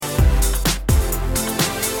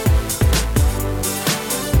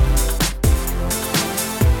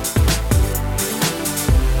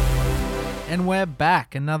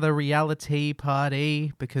back. Another reality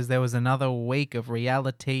party because there was another week of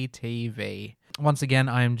reality TV. Once again,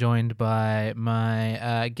 I am joined by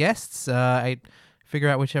my guests. I figure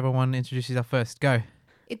out whichever one introduces yourself first. Go.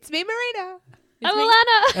 It's me, Marina. I'm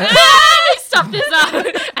Alana. Stop this up.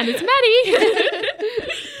 And it's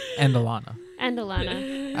Maddie. And Alana. And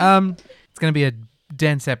Alana. It's going to be a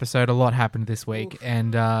dense episode. A lot happened this week. Oof.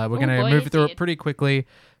 And we're going to boy, move it through did. it pretty quickly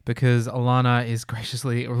because Alana is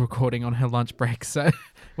graciously recording on her lunch break. So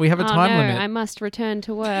we have a time limit. I must return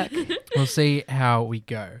to work. We'll see how we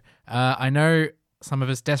go. I know some of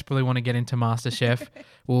us desperately want to get into MasterChef.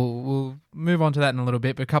 We'll move on to that in a little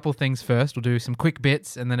bit, but a couple things first. We'll do some quick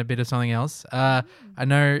bits and then a bit of something else. I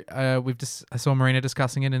know I saw Marina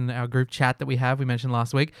discussing it in our group chat that we have. We mentioned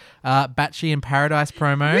last week. Batchy in Paradise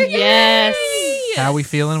promo. Yes. How are we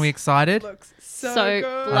feeling? We excited? Looks so So good.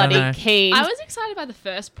 I know. bloody keen. I was excited by the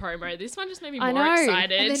first promo. This one just made me I more know.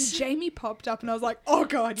 excited. And then Jamie popped up and I was like, oh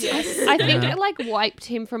God, yes. I think Yeah. it like wiped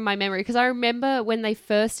him from my memory because I remember when they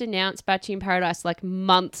first announced Batchy in Paradise like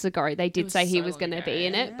months ago, they did was say he so was going to long be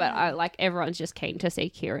in ago. it, but I like everyone's just keen to see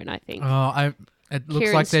Kieran, I think. It looks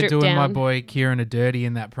Kieran like they're stripped doing my down. boy Kieran a dirty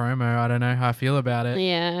in that promo. I don't know how I feel about it.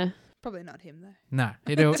 Yeah. Probably not him though. No,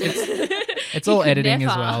 it's all could editing as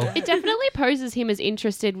never. well. It definitely poses him as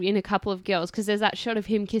interested in a couple of girls because there's that shot of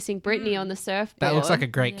him kissing Brittany on the surfboard. That looks like a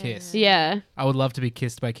great kiss. Yeah. I would love to be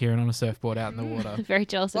kissed by Kieran on a surfboard out in the water. Very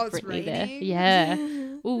jealous While of it's Brittany there. raining.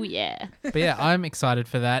 Yeah. Oh, yeah. But yeah, I'm excited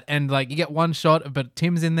for that. And like you get one shot, but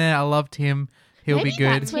Tim's in there. I love Tim. He'll Maybe be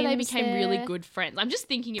good. that's where they Tim's became really there. good friends. I'm just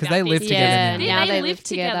thinking 'Cause about they this. live together Yeah, now. now they live live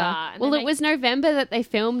together. and Well, then it was November that they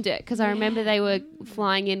filmed it because I remember they were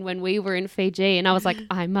flying in when we were in Fiji and I was like,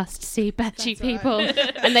 I must see Batchy That's right.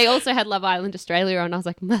 people. And they also had Love Island Australia on. I was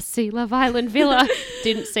like, must see Love Island Villa.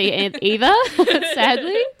 Didn't see it either,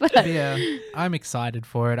 sadly. But But yeah, I'm excited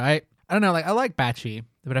for it. I don't know, like I like Batchy,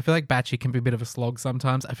 but I feel like Batchy can be a bit of a slog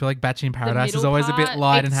sometimes. I feel like Batchy in Paradise is middle always a bit part,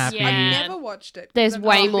 light and it's- happy. yeah. I never watched it. 'cause there's I've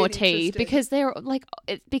way not more been tea interested. because they're like,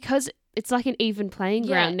 because it's like an even playing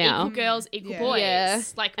ground now. Equal girls, equal Yeah. boys. Yeah.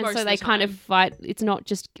 Like And most so of they the kind of time. fight. It's not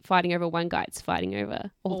just fighting over one guy, it's fighting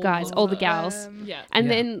over all All guys, of all the them. gals. Yeah. And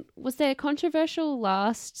Yeah. then was there controversial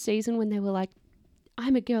last season when they were like,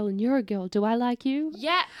 I'm a girl and you're a girl. Do I like you?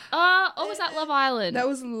 Yeah. Or was that Love Island? That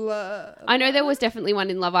was love. I know there was definitely one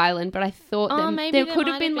in Love Island, but I thought Oh, there could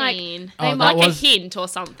have been like they Oh, might that like was- a hint or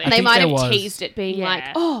something. I they think might there have was. teased it being like,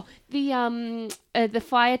 Yeah. oh, the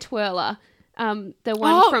fire twirler, the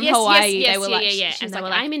one from Hawaii. They were like, she was And they like, were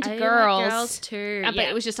like, I'm into I like girls. girls too. But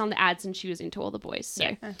it was just on the ads and she was into all the boys. So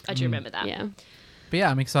Yeah. I do remember that. yeah. But yeah,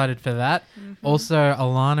 I'm excited for that. Also,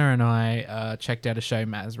 Alana and I checked out a show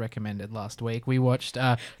Matt has recommended last week. We watched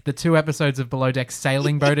the 2 episodes of Below Deck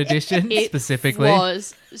Sailing Boat Edition It specifically.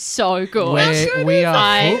 was so good. Where we are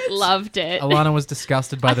I hooked. loved it. Alana was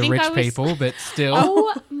disgusted by I the think rich I was- people, but still.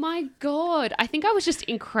 Oh my god! I think I was just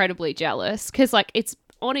incredibly jealous because like it's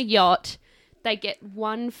on a yacht. They get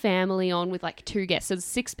one family on with like 2 guests, so there's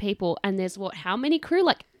 6 people, and there's how many crew?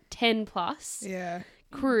 Like 10 plus Yeah.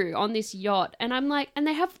 crew on this yacht, and I'm like, and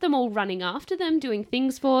they have them all running after them, doing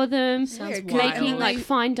things for them, Sounds Yeah, wild. making like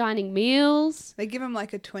fine dining meals. They give him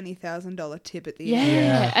like a $20,000 tip at the Yeah,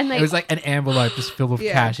 end. and they it was like an envelope just full of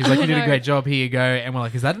Yeah. cash. He's like, you I did a know. great job. Here you go. And we're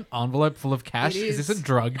like, is that an envelope full of cash? It Is this a is.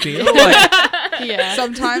 drug deal? Like, yeah.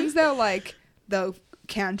 Sometimes they'll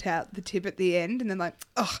count out the tip at the end and then like,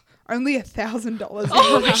 oh, only $1,000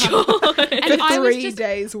 Oh my god. And for I was 3 just-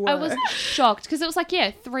 days work. I was shocked because it was like,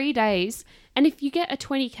 3 days. And if you get a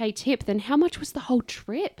 20K tip, then how much was the whole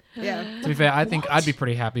trip? yeah. to be fair, I think I'd be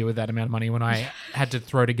pretty happy with that amount of money when I had to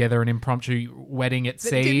throw together an impromptu wedding at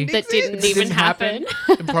sea. didn't That didn't exist. even happen.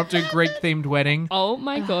 Impromptu Greek themed wedding. Oh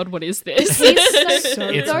my god, what is this? So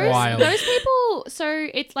It's those, wild. Those people, so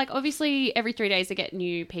it's like obviously every 3 days they get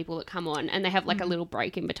new people that come on and they have like a little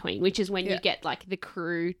break in between, which is when Yeah. you get like the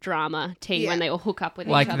crew drama tea Yeah. when they all hook up with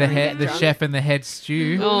Like each other. the and get the drunk. chef and the head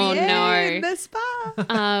stew. Oh yeah, no. the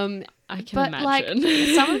spa. I can But imagine.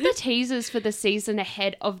 like some of the teasers for the season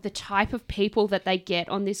ahead of the type of people that they get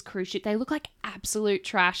on this cruise ship, they look like absolute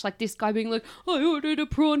trash. Like this guy being like, I ordered a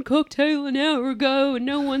prawn cocktail an hour ago and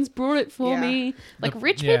no one's brought it for Yeah. me. Like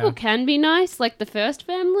rich yeah. people can be nice, like the first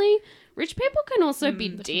family. Rich people can also be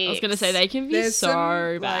dicks. I was gonna say they can be There's so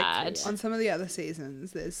some, bad. Like, on some of the other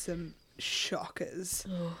seasons, there's some shockers,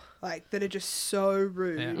 like that are just so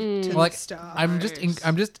rude Yeah. to Like, the staff. I'm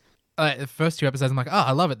just the first 2 episodes, I'm like, oh,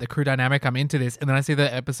 I love it. The crew dynamic, I'm into this. And then I see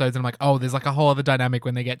the episodes and I'm like, oh, there's like a whole other dynamic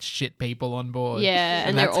when they get shit people on board. Yeah,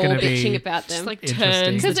 and they're that's all gonna bitching be about them. Just like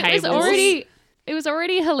Interesting. turns the Because it was tables. already it was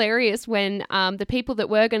already hilarious when the people that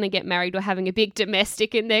were going to get married were having a big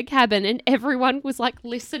domestic in their cabin and everyone was like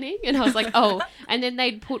listening. And I was like, oh. And then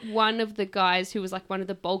they'd put one of the guys who was like one of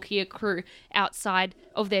the bulkier crew outside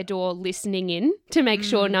of their door listening in to make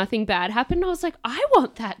sure nothing bad happened. And I was like, I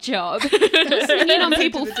want that job. Listening in on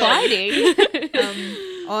people fighting.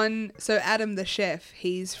 So Adam the chef,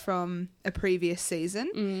 he's from a previous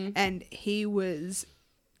season and he was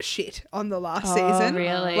shit on the last season.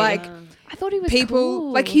 Really? Like I thought he was people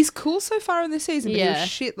cool. like he's cool so far in this season, but he Yeah. was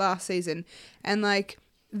shit last season. And like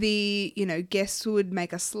the guests would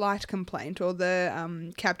make a slight complaint, or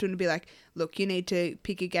the captain would be like, look, you need to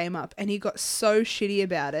pick your game up. And he got so shitty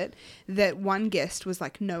about it that one guest was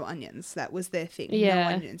like, no onions. That was their thing. Yeah.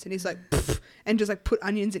 No onions. And he's like, pfft, and just like put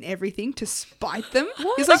onions in everything to spite them.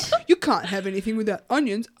 He's like, you can't have anything without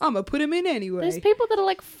onions. I'm going to put them in anyway. There's people that are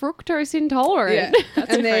like fructose intolerant. Yeah.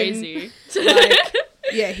 That's And then, crazy. like,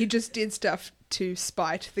 yeah, he just did stuff to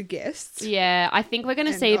spite the guests. Yeah, I think we're going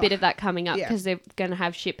to And, see a bit of that coming up yeah. because they're going to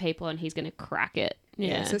have shit people and he's going to crack it.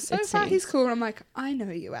 Yeah, So it far seems. he's cool. And I'm like, I know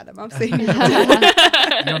you, Adam. I've seen you.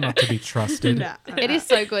 You're not to be trusted. Nah. It is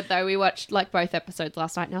so good though. We watched like both episodes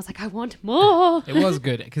last night and I was like, I want more. It was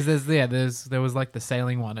good because there was like the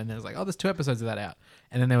sailing one and there's like, oh, there's 2 episodes of that out,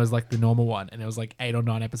 and then there was like the normal one and there was like 8 or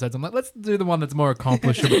 9 episodes. I'm like, let's do the one that's more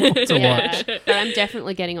accomplishable to watch. But I'm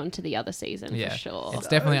definitely getting onto the other season Yeah, for sure. it's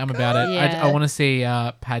definitely I'm about it. Yeah. I want to see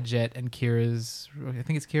Padgett and Kira's. I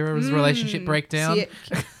think it's Kira's relationship breakdown.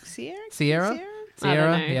 Sierra? Sierra? know.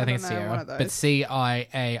 Yeah, I think I it's don't know, one Sierra. of those. But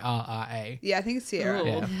Ciarra. Yeah, I think it's Sierra. Ooh.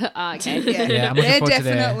 Yeah. Okay. Yeah, Yeah, I'm looking they're forward to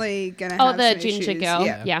their- definitely gonna Oh, have the some ginger issues. girl.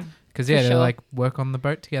 Yeah. Yeah. Because For they sure. like work on the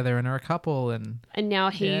boat together and are a couple and And now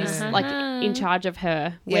he's Yeah. like in charge of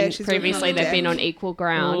her Yeah, when she's previously looking on they've been deck. on equal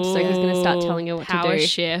ground. So he's going to start telling her what Power to do.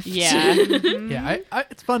 shift. Yeah. yeah,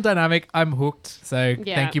 it's fun dynamic. I'm hooked. So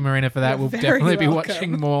Yeah. thank you, Marina, for that. You're We'll very definitely be welcome.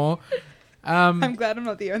 watching more. I'm glad I'm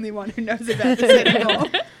not the only one who knows about this anymore.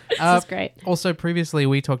 This is great. Also, previously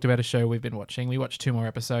we talked about a show we've been watching. We watched 2 more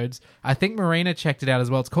episodes. I think Marina checked it out as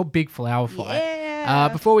well. It's called Big Flower Fight. Yeah.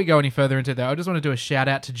 Before we go any further into that, I just want to do a shout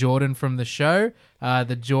out to Jordan from the show,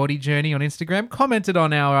 the Geordie Journey on Instagram. Commented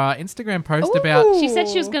on our Instagram post about Ooh. She said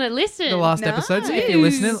she was going to listen. the last episode. So if you're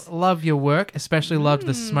listening, Nice. love your work. Especially loved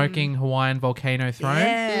the smoking Hawaiian volcano throne.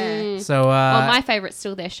 Yeah. So Well, my favourite's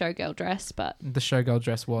still their showgirl dress, but the showgirl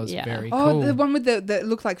dress was Yeah. very Oh, cool. the one with the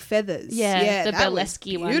looked like feathers. Yeah, the that was burlesque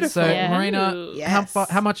one. beautiful. So Yeah. Marina, Ooh. Yes.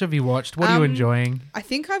 how much have you watched? What are you enjoying? I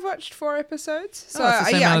think I've watched 4 episodes. So Oh, it's the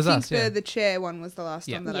same yeah, amount I as think us, yeah. the chair one was the last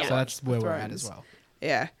Yeah, one that I Yeah. watched. so that's where we're at Thrones. as well.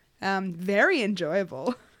 Yeah. Very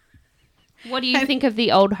enjoyable. what do you think of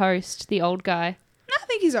the old host, the old guy? I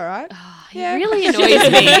think he's all right. He Yeah. really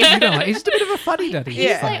annoys me. You know, he's just a bit of a funny duddy.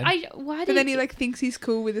 Yeah. He's fine. Why But do then he like thinks he's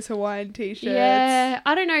cool with his Hawaiian t-shirts. Yeah,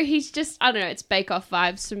 I don't know. He's just, I don't know. It's Bake Off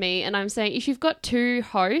vibes for me. And I'm saying if you've got 2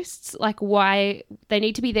 hosts, like why they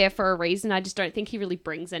need to be there for a reason. I just don't think he really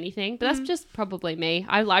brings anything. But that's just probably me.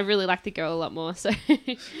 I really like the girl a lot more. So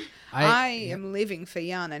I am living for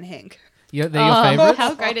Jan and Hank. They're your favourites?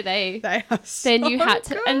 how great are they? They are so Their new hats,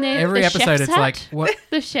 good. and then Every the episode, chef's it's hat. like, what?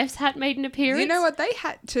 The chef's hat made an appearance. You know what? They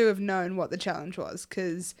had to have known what the challenge was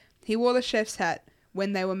because he wore the chef's hat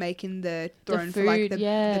when they were making the throne for like food, the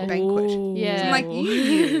yeah. banquet. Ooh. Yeah. So I'm like,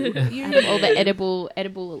 you knew. You And all knew. the edible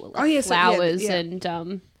like, Oh, yes, yeah, flowers yeah. and It's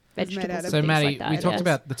made vegetables. out and of- So, things Maddie, like that, we talked yes.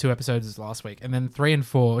 about the 2 episodes last week, and then 3 and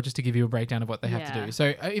 4, just to give you a breakdown of what they have to Yeah. do.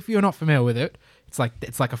 So, if you're not familiar with it,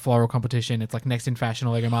 it's like a floral competition. It's like Next in Fashion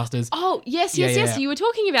or Lego Masters. Oh, yes, Yeah, yes, yeah, yes. yeah. You were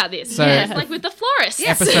talking about this. So- Yes, like with the florist.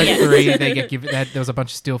 Episode Yes. 3, they get given. There was a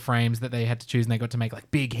bunch of steel frames that they had to choose, and they got to make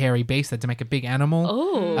like big hairy beasts. They had to make a big animal.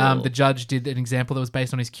 Oh. The judge did an example that was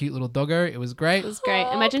based on his cute little doggo. It was great. It was great.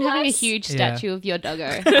 Oh, Imagine having a bless. huge Yeah. statue of your doggo.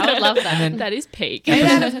 I would love that. And then- That is peak. Made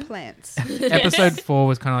out of plants. Episode 4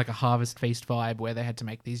 was kind of like a harvest feast vibe where they had to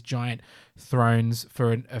make these giant thrones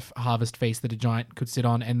for harvest feast that a giant could sit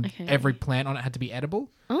on, and Okay. every plant on it had to be edible.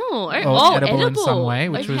 Oh, Or edible in some way,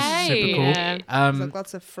 which was Okay. super cool. Yeah. There's like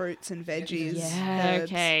lots of fruits and veggies. Yeah,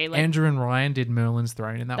 herbs. okay. Like, Andrew and Ryan did Merlin's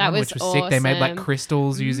throne in that That one, was which was sick. They made like awesome.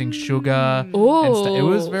 crystals using sugar. And oh. It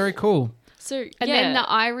was very cool. So, And yeah. then the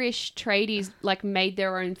Irish tradies like made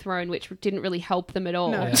their own throne, which didn't really help them at all.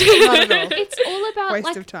 No, Yeah. not at all. It's all about Waste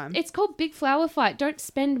like of time. it's called Big Flower Fight. Don't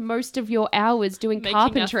spend most of your hours doing Making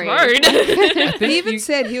carpentry. a throne. He even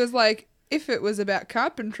said, he was like, if it was about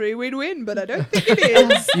carpentry, we'd win, but I don't think it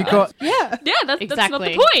is. You got Yeah. yeah, that's not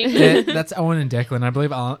Exactly. the point. that's Owen and Declan. I believe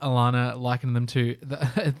Alana likened them to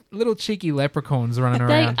the little cheeky leprechauns running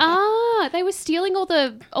They around. are. Yeah, they were stealing all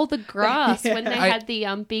the grass when they had the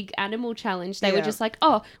big animal challenge. They were Yeah. just like,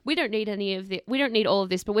 "Oh, we don't need any of this. We don't need all of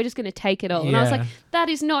this, but we're just going to take it all." And I was Yeah. like, "That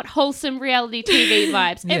is not wholesome reality TV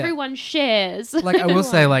vibes. Yeah. Everyone shares." Like I will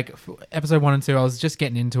say, like episode 1 and 2, I was just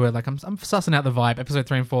getting into it. Like I'm sussing out the vibe. Episode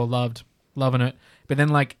 3 and 4, loving it. But then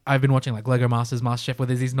like I've been watching like Lego Masters, MasterChef, where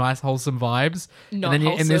there's these nice wholesome vibes. Not and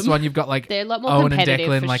then in this wholesome. one, you've got like They're a lot more Owen and competitive,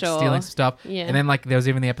 Declan for like sure. stealing stuff. Yeah. And then like there was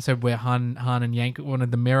even the episode where Han and Yank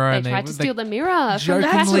wanted the mirror, They and tried to steal the mirror from the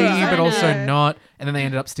jokingly, fashion but also designer. not. And then they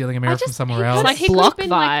ended up stealing a mirror from somewhere else. like He could have block been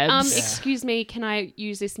like, vibes. Yeah. excuse me, can I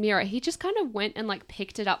use this mirror? He just kind of went and like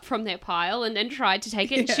picked it up from their pile and then tried to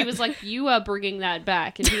take it. And she was like, "You are bringing that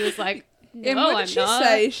back," and he was like, And "No, what I'm did she not."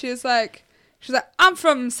 say? She's like, I'm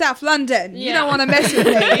from South London. You Yeah. don't want to mess with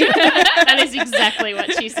me. That is exactly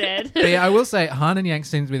what she said. But yeah, I will say Han and Yank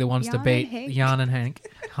seem to be the ones to Jan beat and Hank. Jan and Hank.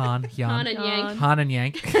 Han, Jan. Han and Yank. Han and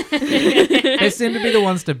Yank. They seem to be the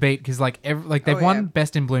ones to beat because like they've Oh, won yeah.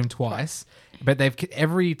 Best in Bloom twice, but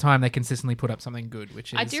every time they consistently put up something good,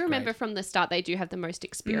 which is I do remember great. from the start they do have the most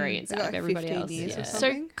experience They've out got of like everybody 15 else. years or Yeah.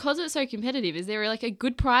 something. So, because it's so competitive, is there like a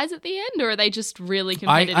good prize at the end, or are they just really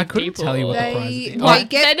I competitive couldn't people? tell you what the prize They, is. they Oh, get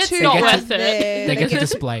then it's to not get worth their- it. they get to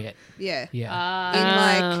display it. yeah, Yeah, in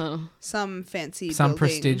like Oh. some fancy some building.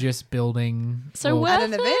 prestigious building. So or- worth At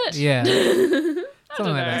an event? it? yeah, something don't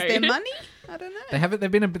like that. know. Is there money? I don't know. They have it.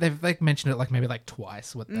 They've like mentioned it like maybe like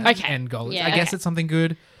twice. What the Okay. end goal is. Yeah. I guess it's something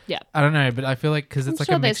good. Yeah. I don't know, but I feel like because I'm it's like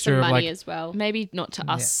sure a there's mixture some of money like as well. Maybe not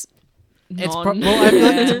to us. It's non- well, I feel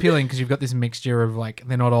like it's appealing because you've got this mixture of like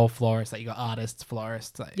they're not all florists. Like you got artists,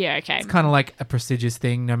 florists. Like, Yeah, okay. it's kind of like a prestigious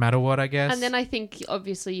thing, no matter what. I guess. And then I think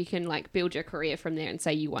obviously you can like build your career from there and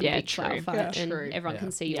say you won Yeah, a big true. flower fight Yeah, and true. everyone Yeah.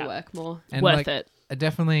 can see your Yeah. work more. And, Worth like, it.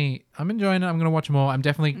 I'm enjoying it. I'm gonna watch more.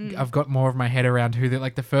 I've got more of my head around who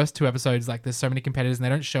like the first 2 episodes. Like there's so many competitors and they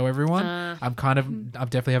don't show everyone. I've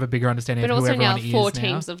definitely have a bigger understanding But of who also everyone now is 4 now.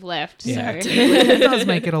 teams have left. Yeah, So it does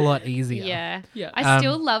make it a lot easier. yeah. Yeah. I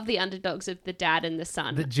still love the underdogs of the dad and the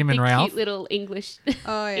son. The Jim and the Ralph. Cute little English.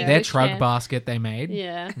 Oh yeah. Their English trug man. basket they made.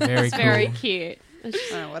 Yeah. Very It's cool. very cute. It's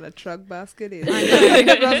just I don't know what a trug basket is.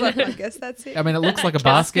 I was like, I guess that's it. I mean, it looks like a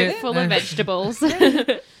basket. full of vegetables.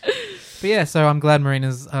 But yeah, so I'm glad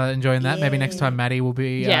Marina's enjoying that. Maybe next time Maddie will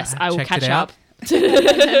be Yes, I will checked catch it out.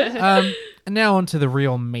 up. And now on to the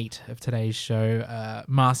real meat of today's show,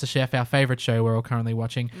 MasterChef, our favourite show we're all currently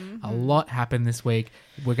watching. A lot happened this week.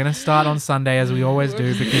 We're going to start on Sunday as we always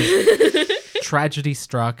do because tragedy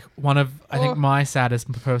struck. One of, I think, my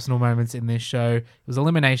saddest personal moments in this show. It was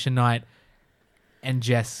elimination night and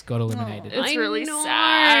Jess got eliminated. It's I really know.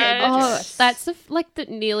 sad. Oh, that's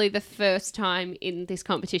nearly the first time in this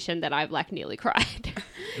competition that I've like nearly cried.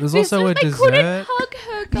 It was also a they couldn't dessert. hug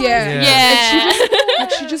her. Guys. Yeah. Yeah.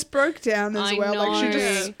 Like, she just broke down as I well. Like she know.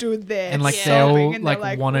 just stood there. And like Yeah. they all sobbing, and they're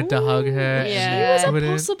like wanted to hug her. Yeah. and She was a couldn't.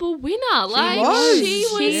 possible winner. Like was. she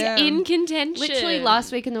was Yeah. in contention. Literally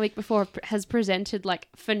last week and the week before has presented like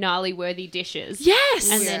finale worthy dishes. Yes.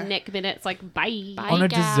 And Yeah. then next minute's like bye. Bye. On a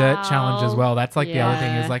gal. dessert challenge as well. That's like the other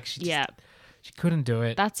thing Yeah. is like she just, Yeah. she couldn't do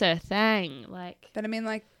it. That's her thing. Like But I mean,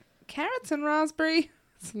 like carrots and raspberry.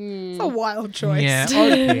 Hmm. It's a wild choice. Yeah,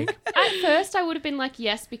 odd pick. At first, I would have been like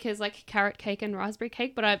yes because like carrot cake and raspberry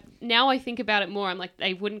cake, but now I think about it more. I'm like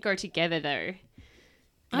they wouldn't go together though.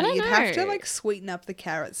 I don't You'd have to know. like sweeten up the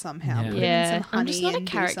carrots somehow. Yeah. Put Yeah. in some honey I'm just not a and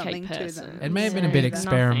do carrot cake something to person. them. It may have been a bit Yeah.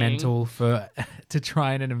 experimental for to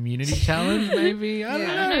try an immunity challenge, maybe. I don't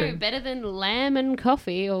Yeah. I don't know. know, better than lamb and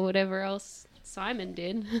coffee or whatever else Simon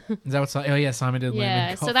did. Is that what? Oh yeah, Simon did. lamb yeah,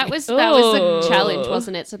 and so coffee. that was Oh. the challenge,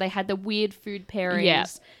 wasn't it? So they had the weird food pairings. Yeah.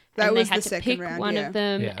 That and was they had the to second pick round, one yeah. of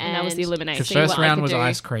them, Yeah. And that was the elimination. Because see first what I round could was do.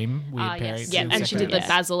 ice cream, weird Ah, yes. pairing. Yeah, yeah, and and she second did the round-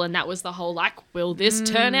 basil, and that was the whole like, will this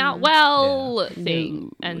turn out well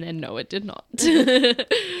thing? And then no, it did not.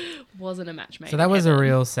 Wasn't a match made. So that was a in heaven.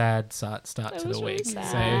 real sad start That to was the really week. sad.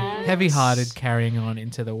 So heavy-hearted carrying on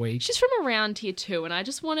into the week. She's from around here too, and I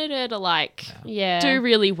just wanted her to like Yeah. do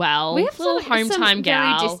really well. We have little some home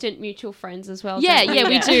gal. very distant mutual friends as well. Yeah, don't yeah,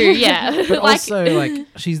 we do. Yeah, But like, also, like,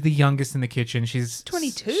 she's the youngest in the kitchen. She's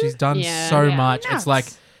 22? She's done Yeah. so Yeah. much. It's Nuts. like,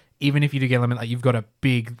 even if you do get eliminated, like, you've got a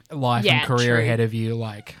big life Yeah, and career true. ahead of you.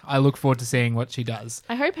 Like, I look forward to seeing what she does.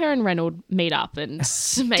 I hope her and Reynolds meet up and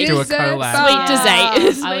make Do a Dessert collab. bar. sweet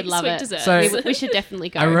dessert. I would love sweet it. Dessert. So- we should definitely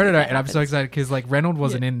go. I wrote it if out, that and I'm so happens. excited because, like, Reynolds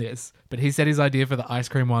wasn't in this, but he said his idea for the ice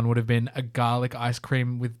cream one would have been a garlic ice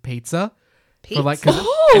cream with pizza. For like, Pizza? cause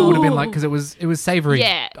it would have been like, because it was savory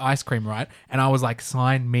Yeah. ice cream, right? And I was like,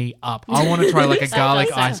 sign me up. I want to try like a garlic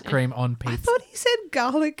does ice sound- cream on I pizza. thought he said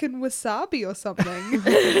garlic and wasabi or something.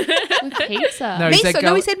 With pizza. No, he said miso.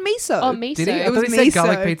 No, he said miso. Oh, miso. Did he? I It thought was he said miso.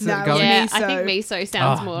 garlic pizza. No, it was garlic. Yeah, miso. I think miso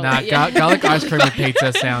sounds Oh, more. nah, yeah. garlic ice cream with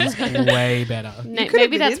pizza sounds way better. No, could've maybe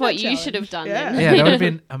been that's in what that you should have done challenge. then. Yeah, that would have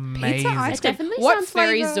been amazing. ice It cream. definitely What sounds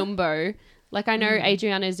very flavour? Zumbo. Like I know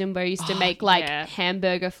Adriana Zumbo used to make like yeah.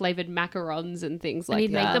 hamburger flavored macarons and things And like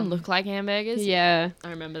he'd that. make them look like hamburgers. Yeah. I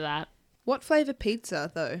remember that. What flavour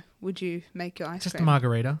pizza, though, would you make your ice Just a cream?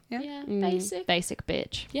 margarita. Yeah, Basic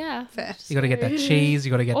bitch. Yeah. Fair. You got to get that cheese.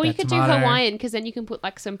 You got to get Or that you could tomato. do Hawaiian because then you can put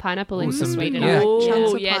like some pineapple in Or to some- sweeten yeah. it up.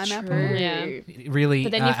 Chunks Oh, of yeah, pineapple. true. Yeah. Really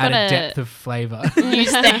But then you've add got a a- depth of flavor.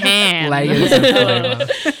 Use the ham. Layers of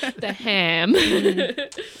flavor. The ham.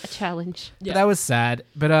 A challenge. But that was sad.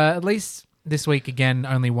 But at least this week, again,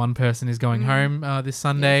 only one person is going home this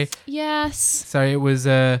Sunday. Yes. So it was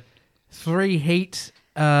 3 heat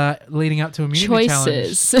leading up to immunity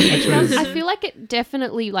Choices. challenge. Which was, I feel like it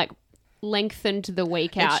definitely like lengthened the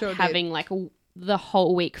week It out, sure did. having like the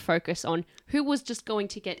whole week focus on who was just going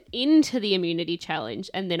to get into the immunity challenge,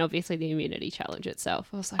 and then obviously the immunity challenge itself.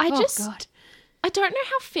 I was like, God. I don't know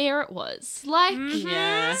how fair it was. Like,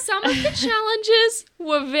 Yeah. some of the challenges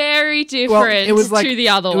were very different well, it was like to the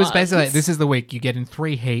other it was ones. basically like, this is the week you get in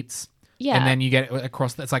 3 heats. Yeah. And then you get it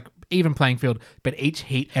across. It's like even playing field, but each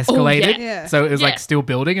heat escalated. Yeah. So it was Yeah. like still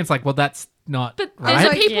building. It's like, well, that's not But right. there's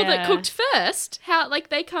Like- the people Yeah. that cooked first. How like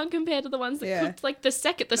they can't compare to the ones that Yeah. cooked like the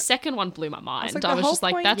second one blew my mind. like, I the was whole just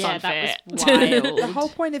like, point- that's Yeah, unfair. that was wild. The whole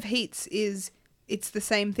point of heats is it's the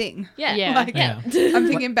same thing. yeah. Yeah. Like, Yeah. I'm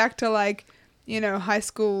thinking back to like, high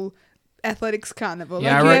school athletics carnival. Yeah,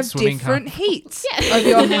 I Like you wrote have swimming different heats of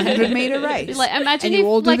your 100-meter race. Like imagine and you if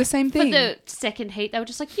all do like, the same thing. For the second heat, they were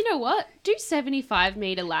just like, you know what? Do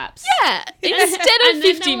 75-meter laps. Yeah. Instead of And then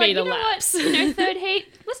they 50 were like, meter you know what? laps. Third heat,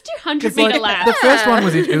 let's do 'Cause, 100-meter like, laps. the first one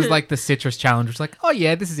was it was like the citrus challenge, which was like, oh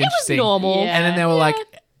yeah, this is It was interesting. normal. Yeah. And then they were like,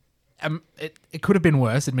 it could have been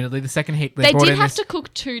worse. Admittedly, the second heat They brought did in have this. to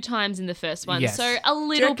cook 2 times in the first one, Yes. so a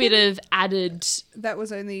little bit of added. that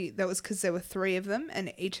was because there were 3 of them,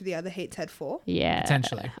 and each of the other heats had 4. Yeah,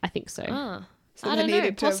 Potentially. I think so. So I they don't know.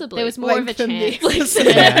 needed to Possibly There was more of a lengthen the chance. exercise.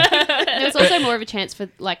 Yeah. There was also more of a chance for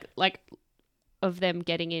like of them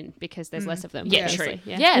getting in because there's less of them. Yeah, obviously.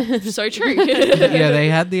 true. Yeah, so true. Yeah, they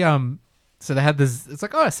had the So they had this. It's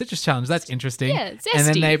like, oh, a citrus challenge. That's interesting. Yeah, and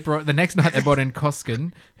then zesty. they brought the next night. They brought in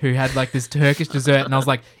Koskin, who had like this Turkish dessert, and I was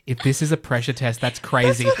like, if this is a pressure test, that's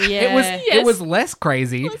crazy. It was. Yeah. It was less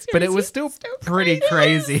crazy, but it was still pretty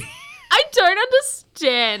crazy. I don't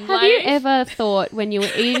understand. Have you ever thought when you were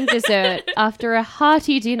eating dessert after a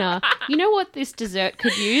hearty dinner, you know what this dessert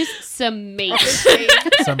could use? Some meat.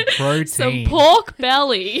 Some protein. some pork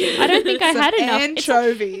belly? I don't think I had enough.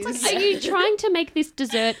 Anchovies. Are you trying to make this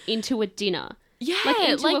dessert into a dinner? Yeah, Like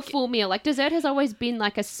into a full meal. Like dessert has always been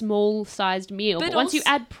like a small sized meal. But But once you also-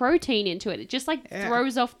 add protein into it just like Yeah.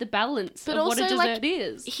 throws off the balance But of what a also, dessert like,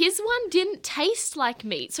 is. his one didn't taste like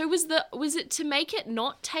meat. So was it to make it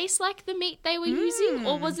not taste like the meat they were using,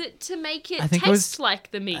 or was it to make it I think taste it was- like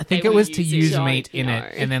the meat? I think they it were was to using? use Don't meat in know.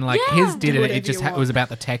 it, and then like Yeah. his did Do it. whatever It just you want. was about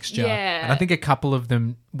the texture. Yeah. And I think a couple of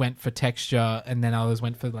them went for texture, and then others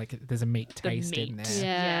went for like there's a meat taste in meat. there.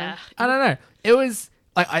 Yeah. I don't know. It was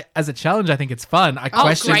like as a challenge, I think it's fun. I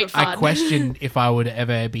question. great fun. I question if I would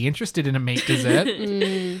ever be interested in a meat dessert.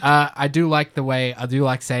 I do like the way I do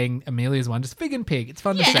like saying Amelia's one, just fig and pig. It's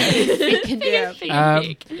fun to say. Yeah.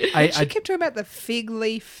 I She kept talking about the fig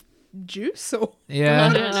leaf juice or yeah,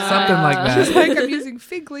 something like she's that. like, I'm using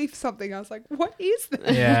fig leaf something. I was like, what is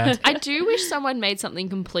that? Yeah. I do wish someone made something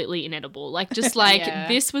completely inedible. Like, just like, Yeah.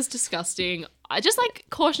 this was disgusting. I just like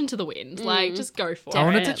caution to the wind. Like, just go for I it.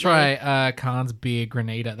 wanted to try Khan's beer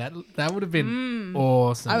grenada. That would have been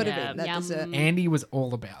awesome. I would have Yeah, eaten that yum. dessert. Andy was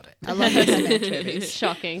all about it. I love those anchovies.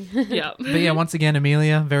 Shocking. Yeah. But yeah, once again,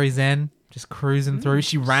 Amelia, very zen, just cruising through.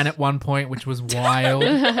 She ran at one point, which was wild.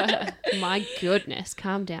 My goodness.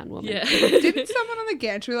 Calm down, woman. Yeah. Didn't someone on the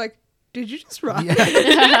gantry like, did you just run?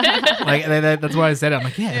 Like that's why I said it. I'm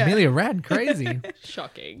like, yeah, Amelia ran crazy.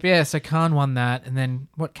 Shocking. But yeah, so Khan won that, and then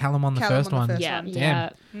what? Callum won the Callum first won one. the first Yeah. one.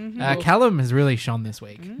 Damn. Yeah. Callum has really shone this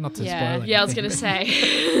week. Not to Yeah. spoil it. Yeah, I was going to say.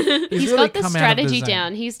 He's really got the come out of strategy zone.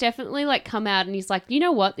 down. He's definitely like come out and he's like, you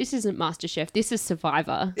know what? This isn't MasterChef. This is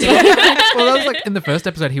Survivor. Well, that was like in the first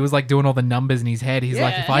episode. He was like doing all the numbers in his head. He's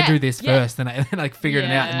like, if I Yeah. do this Yeah. first, then I like figured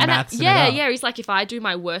it out and And maths it yeah, up. yeah. He's like, if I do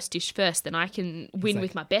my worst dish first, then I can win like-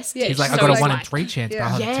 with my best Yeah, dish. He's like, So I've got a it's 1 in like- 3 chance. Yeah. But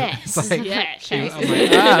I'll have Yes. It's like, Yeah. I'm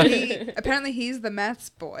like, ah. Apparently he's the maths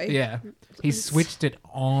boy. Yeah, he switched it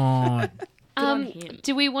on. on him.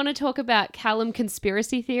 Do we want to talk about Callum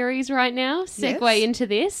conspiracy theories right now? Segue Yes. into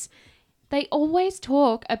this. They always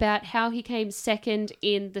talk about how he came second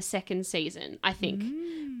in the second season, I think.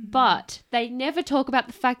 But they never talk about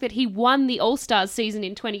the fact that he won the All-Stars season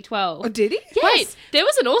in 2012. Oh, did he? Wait, there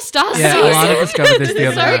was an All-Star Yeah, season. I discovered this the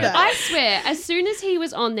other So day. I swear, as soon as he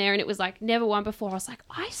was on there and it was like never won before, I was like,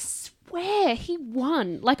 I swear he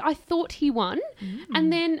won. Like I thought he won.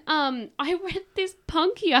 And then I read this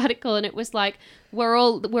Punky article and it was like we're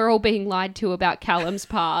all being lied to about Callum's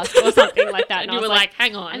past or something like that. And I you was were like,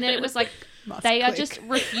 hang on. and then it was like Must they are click. just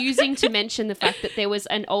refusing to mention the fact that there was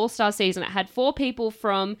an all-star season. It had 4 people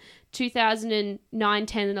from 2009,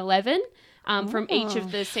 10 and 11 from each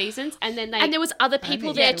of the seasons. And then and there was other people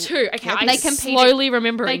mean, there yeah. too. Okay, They I'm competed- slowly they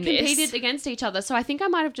remembering competed this. against each other. So I think I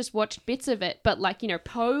might have just watched bits of it. But like, you know,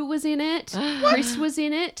 Poe was in it. Chris was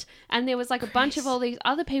in it. And there was like a bunch of all these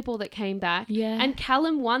other people that came back. Yeah. And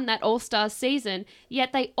Callum won that All-Star season.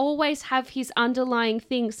 Yet they always have his underlying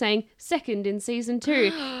thing saying second in season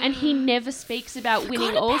 2. And he never speaks about winning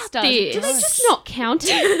about All-Stars. this. Do they just not count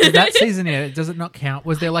it? Did that season, does it not count?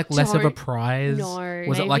 Was there like less of a Don't prize? know.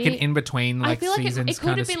 Was it like an Maybe. in-between I like feel like seasons it could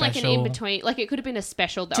kind have of been like an special? in-between. Like it could have been a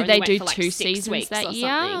special that Did only they went do for like 2 6 seasons weeks that or year?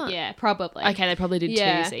 something. Yeah, probably. Okay, they probably did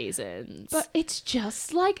Yeah. 2 seasons. But it's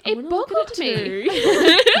just like, I it wanna look at boggled me.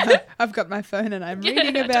 too. I've got my phone and I'm Yeah,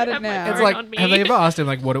 reading I about don't it have my now. It's phone like, on me. have they ever asked him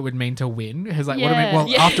like what it would mean to win? Has like, what it mean? Yeah. Well,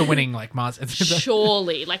 Yeah. after winning like Masters.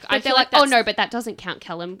 Surely, like I But they're feel like, like oh that's- no, but that doesn't count,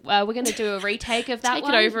 Callum. We're going to do a retake of that Take it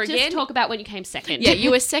one. over Just again. talk about when you came second. Yeah, you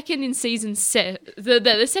were second in season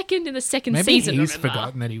the second in the second Maybe season. he's remember?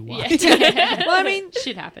 forgotten that he won. Yeah. Well, I mean,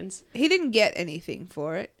 shit happens. he didn't get anything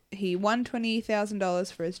for it. He won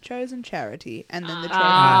 $20,000 for his chosen charity, and then the trophy.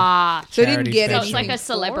 Ah, So he didn't Charity get So special. it's like anything a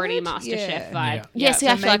celebrity for it? MasterChef Yeah. vibe. Yeah. yeah. See,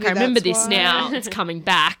 I so feel like I maybe remember that's this why. now. It's coming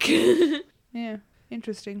back. Yeah,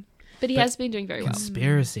 interesting. But he But has been doing very well.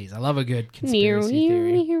 Conspiracies. I love a good conspiracy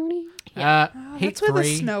theory. Oh, Heat that's where the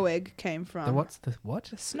 3. snow egg came from. The what's the what?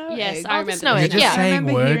 The snow Yes, egg. I the remember snow the egg, snow yeah. egg. I saying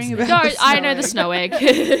remember words hearing now. about No, the I snow know the egg. snow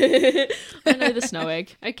egg. I know the snow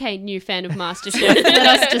egg. Okay, new fan of MasterChef. Let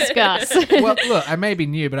us discuss. Well, look, I may be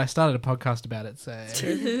new, but I started a podcast about it, so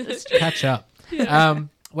catch up.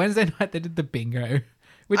 Wednesday night they did the bingo,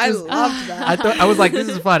 which I was loved that. I thought I was like, this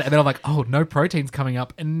is fun, and then I'm like, oh, no protein's coming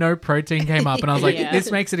up, and no protein came up, and I was like, Yeah. this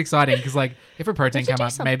makes it exciting because like if a protein They should came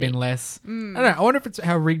do up, may have been something. less. I don't know. I wonder if it's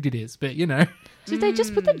how rigged it is, but you know, Did they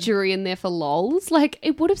just put the jury in there for lols? Like,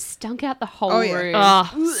 it would have stunk out the whole Oh, yeah. room.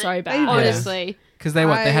 Oh, so bad. Honestly. because they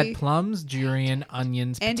I- had plums, durian,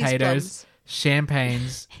 onions, Andy's potatoes, plums.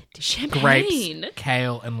 champagnes, Champagne. grapes,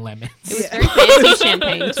 kale, and lemons. It was Yeah. very fancy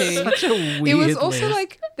champagne, too. Such a weird. It was also list.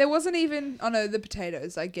 like there wasn't even. Oh no, the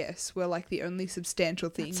potatoes I guess were like the only substantial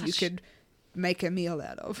thing you such- could make a meal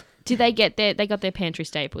out of. Did they get their? They got their pantry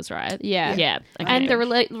staples right. Yeah. Yeah. Okay. And the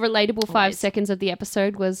relatable 5 Always. seconds of the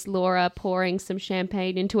episode was Laura pouring some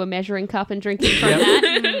champagne into a measuring cup and drinking from Yep.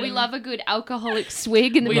 that. We love a good alcoholic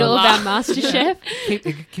swig in the We middle of love- our MasterChef.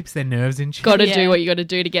 It keeps their nerves in check. got to Yeah. do what you got to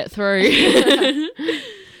do to get through.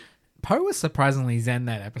 Poe was surprisingly zen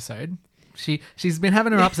that episode. She's been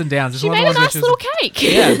having her ups and downs. It's she one of made the a ones nice where little she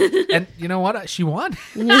cake. was- yeah, and you know what? She won.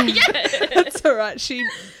 That's all right. She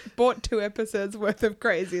bought 2 episodes worth of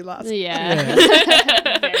crazy last. Yeah.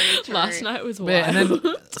 Very true. Last night was Yeah, wild. and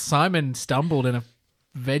then Simon stumbled in a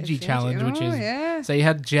veggie challenge, which is yeah. so you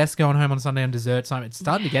had Jess going home on Sunday on dessert. Simon, it's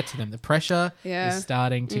starting to get to them. The pressure Yeah. is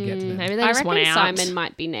starting to get to them. Maybe they I just want reckon out. Simon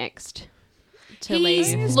might be next to He's-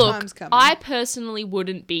 leave. His Look, time's coming. I personally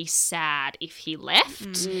wouldn't be sad if he left.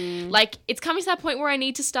 Mm. Like, it's coming to that point where I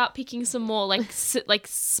need to start picking some more like like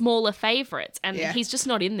smaller favorites, and Yeah. he's just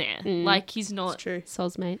not in there. Like, he's not. It's true.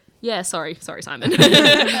 Soz, mate. Yeah, sorry, Simon.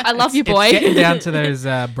 I love you, boy. It's getting down to those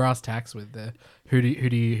brass tacks with the who do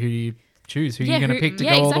you choose? Who are you going to pick to go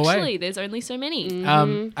all the way? exactly. There's only so many.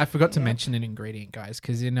 I forgot to mention an ingredient, guys,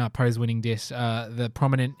 because in Poe's winning dish, the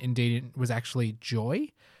prominent ingredient was actually joy.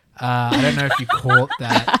 I don't know if you caught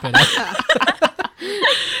that, but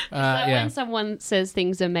yeah. When someone says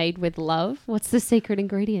things are made with love, what's the secret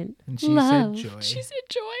ingredient? And she Love. said joy. She said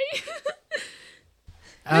joy.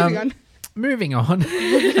 Moving on. Moving on.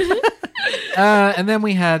 And then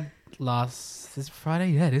we had is it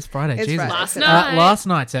Friday? Yeah, it is Friday. It's Jesus. Friday. Last Uh, night. Last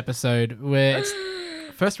night's episode where it's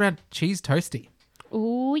first round cheese toasty.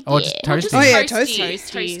 Oh, yeah. Or just toasty. Oh, yeah,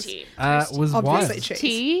 Toasties. Was Obviously wild. cheese.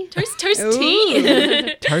 Tea. Toast Ooh.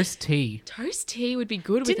 tea. Toast tea. Toast tea would be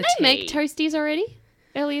good Didn't with they a make tea. toasties already?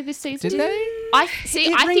 Earlier this season? Did they? I see.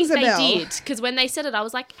 It I think rings a they bell. did because when they said it, I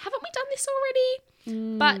was like, "Haven't we done this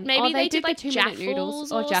already?" But maybe Or they did the like 2-minute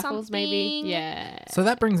Jaffles or Jaffles maybe. something. Yeah. So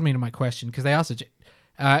that brings me to my question because they asked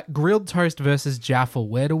Grilled toast versus Jaffle.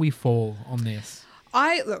 Where do we fall on this?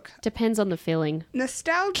 Look, Depends on the filling.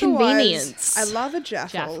 nostalgia Convenience. wise, I love a jaffle.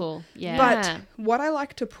 Jaffle. Yeah. But what I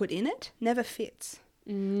like to put in it never fits.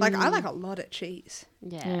 Like, I like a lot of cheese.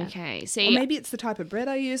 Yeah. Okay. Or See, maybe it's the type of bread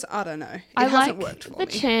I use. I don't know. It I hasn't like worked for the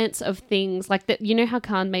me. chance of things like that. You know how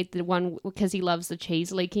Khan made the one because he loves the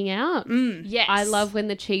cheese leaking out? yes. I love when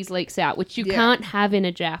the cheese leaks out, which you Yeah. can't have in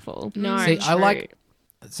a Jaffle. No, See, I true. like.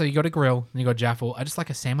 So you got a grill and you got Jaffle. I just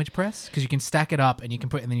like a sandwich press because you can stack it up and you can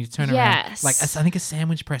put and then you turn around. Yes. Like I think a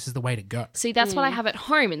sandwich press is the way to go. See, that's what I have at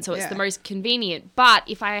home, and so it's Yeah. the most convenient. But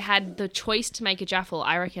if I had the choice to make a jaffle,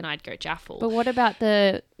 I reckon I'd go jaffle. But what about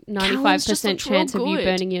the 95% just looked real chance of you good.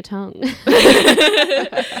 burning your tongue?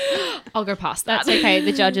 I'll go past that. That's okay.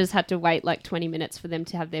 The judges had to wait like 20 minutes for them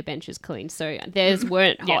to have their benches cleaned, so theirs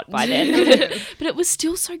weren't hot by then. But it was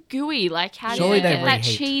still so gooey. Like, how Surely do you they get that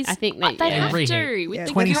reheat. cheese? I think they- they yeah. have Reheat. to with Yeah,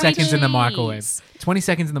 the 20 gooey seconds in the cheese. microwave. 20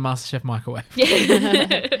 seconds in the MasterChef microwave. Yeah,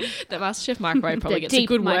 the MasterChef microwave probably The gets a deep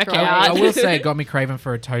good microwave. I workout. will say it got me craving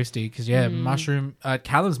for a toasty because mushroom,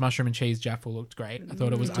 Callum's mushroom and cheese Jaffle looked great. I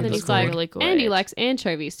thought it was And then he's underscored. like, really good. Andy likes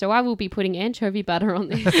anchovies, so I will be putting anchovy butter on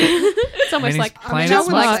this. It's almost he's like plain just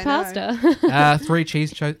and like smart. pasta. 3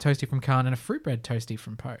 cheese toasty from Khan and a fruit bread toasty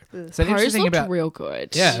from Poe. So the Pose interesting looked about real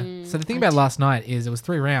good. yeah. So the thing about last night is it was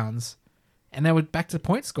 3 rounds, and they were back to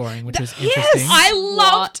point scoring, which was interesting. I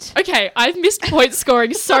loved. Okay, I've missed point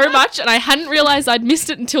scoring so much, and I hadn't realized I'd missed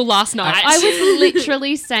it until last night. I was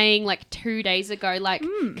literally saying like 2 days ago, like,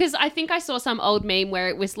 because I think I saw some old meme where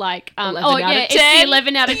it was like, 11 oh out yeah, of it's 10. the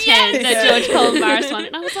 11 out of 10 that Yes. George Columbaris won,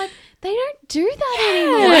 and I was like, they don't do that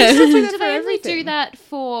anymore. They still do that Do for they only everything. do that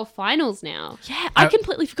for finals now? yeah, I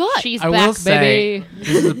completely forgot. She's I back, will say, baby. this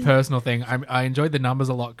is a personal thing. I enjoyed the numbers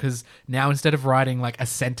a lot because now instead of writing like a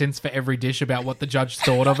sentence for every dish about what the judge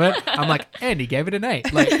thought of it, I'm like, and he gave it an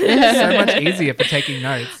 8. Like, it's so much easier for taking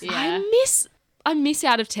notes. Yeah. I miss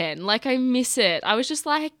out of 10. Like, I miss it. I was just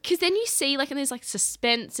like, because then you see, like, and there's like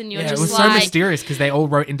suspense, and you're Yeah, it just was like, so mysterious because they all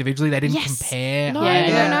wrote individually. They didn't Yes. compare. No,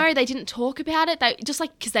 Yeah. no, they didn't talk about it. They just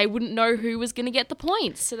like because they wouldn't know who was going to get the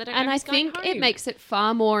points, so they don't. And know I who's going think it home. makes it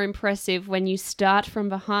far more impressive when you start from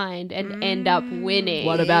behind and end up winning.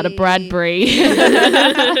 What about a Bradbury?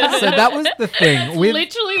 So that was the thing with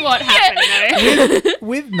Literally what happened though.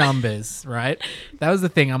 with numbers, right? That was the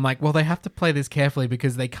thing. I'm like, well, they have to play this carefully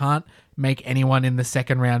because they can't make anyone in the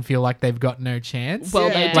second round feel like they've got no chance. Well,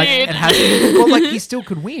 Yeah. they like did. it has well, like he still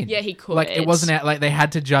could win. Yeah, he could. Like it wasn't out. Like they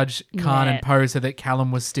had to judge Khan Yeah. and Poe so that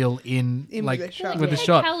Callum was still in In like with the shot. with the Hey,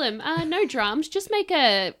 shot. Callum, no drums. Just make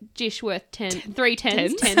a dish worth 3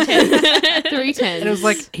 tens, 10 Tens? tens, 3 tens. And it was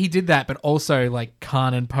like he did that, but also like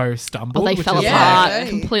Khan and Poe stumbled. Oh, they which fell is apart. Yeah, they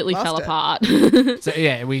Completely lost fell it. apart. Like, so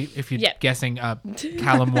yeah, if you're Yeah. guessing,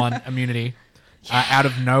 Callum won immunity out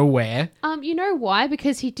of nowhere. you know why?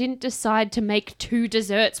 Because he didn't decide to make 2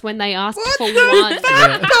 desserts when they asked What for the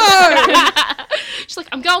 1. She's like,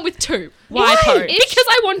 I'm going with 2. Why, Poe? If Because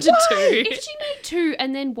I wanted to. If she made 2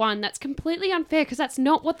 and then 1, that's completely unfair because that's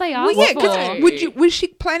not what they Well, asked yeah, for. because was she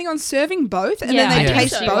planning on serving both and Yeah, then they I think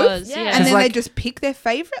taste so. both? Was, yeah. And It's then they like- just pick their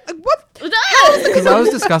favorite? Like, what? Because I was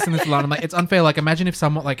discussing this a lot. I'm like, it's unfair. Like, imagine if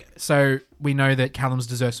someone like, so we know that Callum's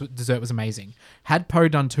dessert was amazing. Had Poe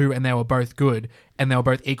done 2 and they were both good and they were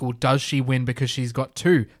both equal, does she win because she's got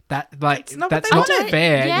 2? That like That's not what that's they not wanted.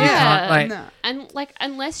 fair. Yeah. You can't like. No. And like,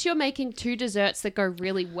 unless you're making 2 desserts that go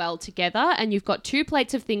really well together, and you've got 2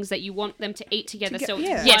 plates of things that you want them to eat together, so it's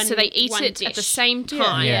yeah. Yeah, one, so they eat one it dish. at the same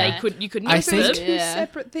time. Yeah. You could I mix think- them. Two Yeah.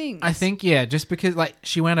 separate things. I think just because like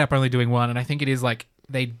she wound up only doing 1, and I think it is like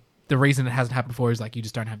the reason it hasn't happened before is like you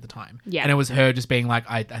just don't have the time. Yeah. And it was her just being like,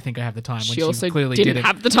 I think I have the time when She also clearly didn't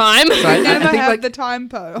have the time. So I Never think have like the time,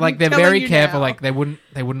 Poe. like I'm they're telling very you careful. now. Like it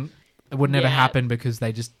would never Yeah. happen because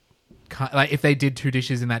they just can't, like if they did 2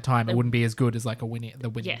 dishes in that time, it wouldn't be as good as like the winning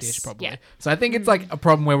Yes, dish probably. yeah. So I think it's like a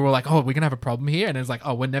problem where we're like, oh, we're gonna have a problem here, and it's like,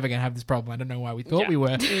 oh, we're never gonna have this problem. I don't know why we thought Yeah. we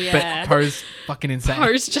were, Yeah. but Poe's fucking insane.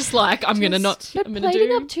 Poe's just like, I'm gonna not. But I'm gonna plating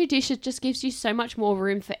do. up 2 dishes just gives you so much more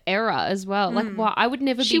room for error as well. Like, Mm. well, I would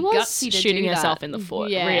never She be was gutsy to shooting do that. herself in the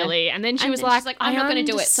foot, Yeah. really, and then she And was then like, she's like, I'm not going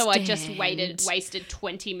to do it. So I just understand wasted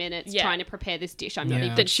 20 minutes Yeah. trying to prepare this dish. I'm not Yeah.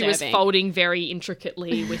 even that she was serving. folding very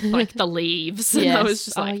intricately with like the leaves. And I Yes. was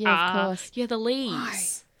just Oh, like, yeah, of course. yeah, the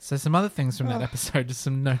leaves. So some other things from that episode, just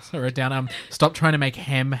some notes I wrote down. Stop trying to make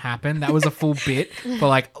hem happen. That was a full bit for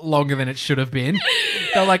like longer than it should have been.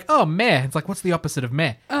 They're like, oh, meh. It's like, what's the opposite of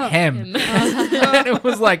meh? Hem. And it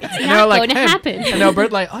was like, and they were not like, going to hem. happen. And they were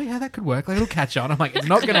both like, oh yeah, that could work. Like it'll catch on. I'm like, it's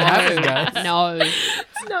not going to happen, guys. No.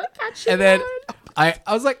 It's not catching And then I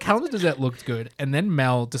was like, Callum's dessert looked good, and then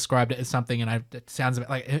Mel described it as something, and it sounds a bit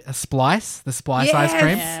like a splice, the splice ice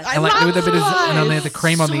cream, Yes, and like I with a bit of love and then there's the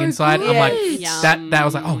cream on the So inside. good. I'm like, Yes. that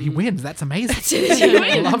was like, oh, he wins. That's amazing. He I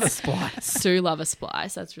wins. love a splice. Do love a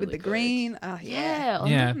splice. That's really With the good. green. Oh, yeah.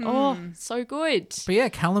 Yeah. Yeah. Oh, so good. But yeah,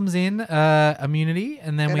 Callum's in immunity,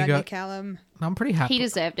 and then Good we on you, got. Callum. I'm pretty happy. He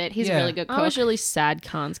deserved it. He's Yeah. a really good cook. I was really sad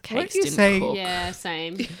Khan's What cakes you didn't say- cook. Yeah,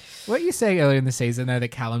 same. What you say earlier in the season though that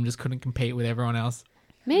Callum just couldn't compete with everyone else?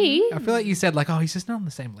 Me? I feel like you said like, oh, he's just not on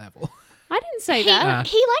the same level. I didn't say He, that.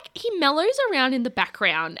 he mellows around in the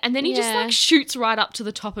background and then he just Yeah. like shoots right up to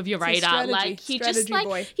the top of your It's a radar. strategy. Like he just Strategy like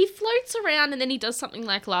boy. he floats around and then he does something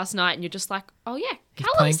like last night and you're just like, oh yeah, He's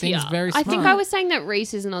playing Callum's things here. very I smart. think I was saying that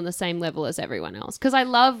Reese isn't on the same level as everyone else because I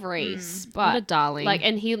love Reese, but What a darling. like,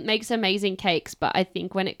 and he makes amazing cakes. But I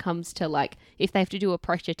think when it comes to like, if they have to do a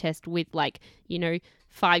pressure test with like,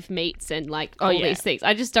 5 meats and like all yeah. these things,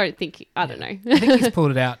 I just don't think. I don't know. I think he's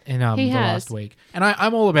pulled it out in the He has. last week. And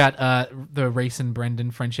I'm all about the Reese and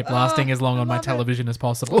Brendan friendship lasting as long on my love it. television as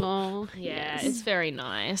possible. Oh, Yeah, yes. it's very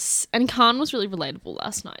nice. And Khan was really relatable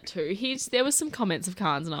last night too. There was some comments of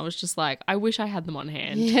Khan's and I was just like, I wish I had them on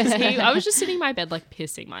hand. 'Cause I was just sitting in my bed like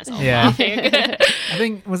pissing myself Yeah. laughing. I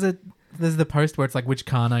think, there's the post where it's like, which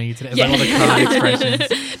Khan are you today? It's like all the Khan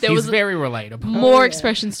expressions. There He's was very relatable. more yeah.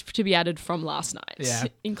 expressions to be added from last night, Yeah.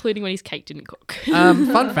 including when his cake didn't cook.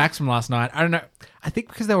 Fun facts from last night. I don't know. I think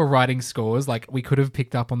because they were writing scores, like we could have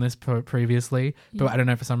picked up on this previously, but I don't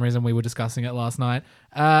know, for some reason we were discussing it last night.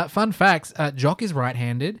 Fun facts. Jock is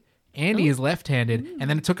right-handed. Andy is left-handed, and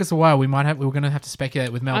then it took us a while. We were going to have to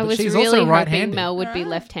speculate with Mel, I but was she's really also hoping right-handed. Mel would be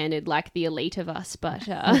left-handed, like the elite of us. But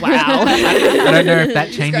Wow. I don't know if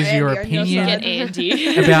that changes got your Andy on your opinion side. Get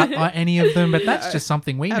Andy. about any of them, but that's just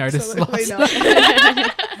something we noticed Absolutely last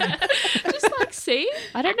not. Just like, see?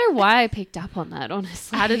 I don't know why I picked up on that.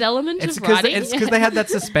 Honestly, Added element It's of because writing. they had that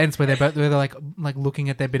suspense where they're like looking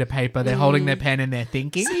at their bit of paper, they're holding their pen and they're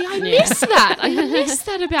thinking. See, I missed that. I missed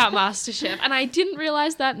that about MasterChef, and I didn't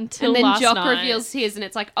realize that until and then last Jock night. reveals his, and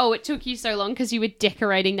it's like, oh, it took you so long because you were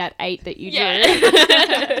decorating that 8 that you drew.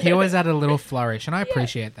 Yeah. He always added a little flourish, and I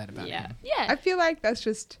appreciate that about Yeah. him. Yeah. I feel like that's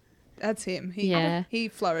him. Yeah. He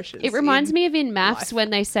flourishes. It reminds me of in maths life. when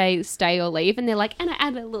they say stay or leave, and they're like, and I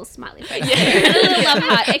add a little smiley face, a little love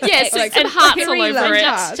heart, Yes, Like, and hearts all very over love it.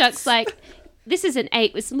 hearts. Chuck's like, this is an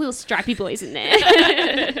 8 with some little stripy boys in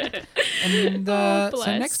there. And Oh, so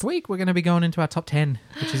bless. next week we're going to be going into our top 10,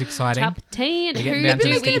 which is exciting. Top 10. We're Who getting down to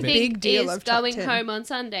do this we bit. think Big deal is of top going 10. home on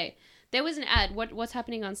Sunday? There was an ad. What's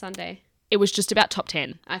happening on Sunday? It was just about top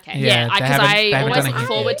 10. Okay. Yeah. Yeah, they because haven't- I they haven't always done a look hit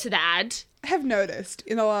forward yet. to the ad. I have noticed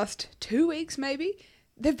in the last 2 weeks, maybe,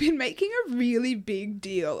 they've been making a really big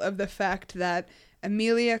deal of the fact that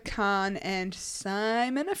Amelia, Khan, and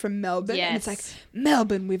Simon are from Melbourne. And it's like, Yes.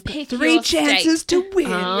 Melbourne, we've got Pick 3 your chances to win.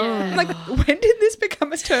 Oh. I'm like, when did this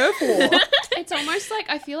become a turf war? It's almost like,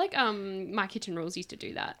 I feel like My Kitchen Rules used to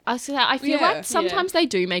do that. I feel Yeah. like sometimes they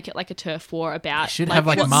do make it like a turf war about. Should have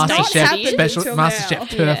like what Master state Chef it is. special, until Master now. Chef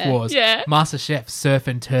Turf Yeah. Wars, Yeah. Master Chef Surf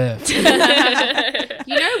and Turf.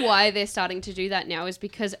 You know why they're starting to do that now is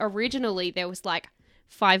because originally there was like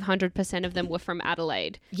 500% of them were from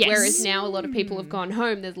Adelaide. Yes. Whereas now a lot of people have gone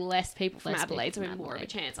home. There's less people from Less Adelaide, so people from more of a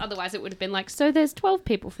Adelaide. chance. Otherwise, it would have been like, so there's 12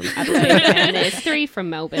 people from Adelaide and there's 3 from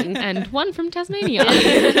Melbourne. And one from Tasmania.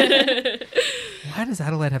 Why does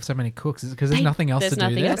Adelaide have so many cooks? Is it because there's nothing else there's to do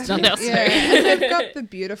nothing there? else. Nothing else. Yeah, and they've got the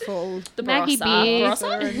beautiful The Maggie Barossa. Beers.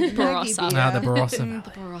 Barossa? and Maggie Barossa. Beer. Ah, the Barossa Valley.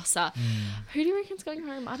 The Barossa. Who do you reckon's going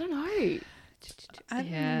home? I don't know.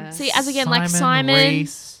 Yeah. See, as again, like Simon,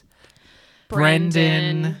 Reese,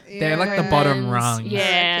 Brendan. Brendan. They're like the bottom Brendan's- rung.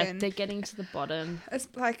 Yeah, reckon. they're getting to the bottom. It's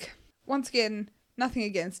like, once again, nothing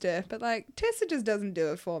against her, but like, Tessa just doesn't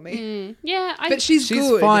do it for me. Yeah, But she's She's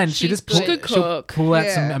good. fine. She's She just good. Good she'll cook. pull out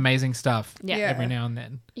some Yeah. amazing stuff Yeah. every now and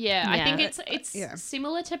then. Yeah, I Yeah. think it's Yeah.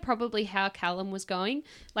 similar to probably how Callum was going.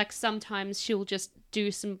 Like sometimes she'll just do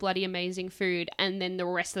some bloody amazing food, and then the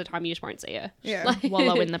rest of the time you just won't see her. Yeah. Like-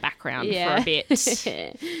 Wallow in the background Yeah. for a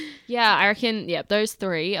bit. Yeah, I reckon. Yeah, those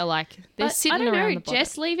 3 are like they're But sitting I don't around know. the bottom.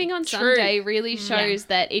 Jess leaving on True. Sunday really shows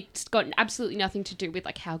that it's got absolutely nothing to do with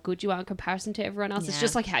like how good you are in comparison to everyone else. It's Yeah.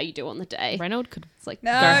 just like how you do on the day. Reynolds could It's like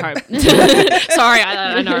No. go home. Sorry,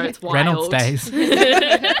 I know it's wild. Reynolds stays.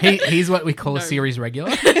 He's what we call a series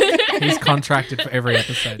regular. He's contracted for every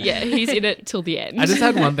episode. Yeah, he's in it till the end. I just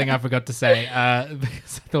had one thing I forgot to say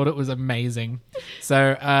because I thought it was amazing.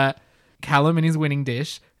 So Callum in his winning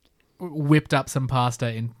dish whipped up some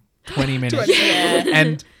pasta in 20 minutes.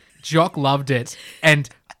 And Jock loved it. And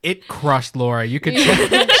it crushed Laura. You could. She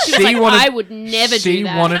was like, I would never do that. She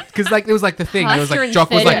wanted because like it was like the thing. It was Faster like in Jock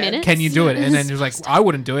was 30 like, minutes? "Can you do it?" And then he was like, "I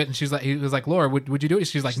wouldn't do it." And she's like, "He was like, Laura, would you do it?"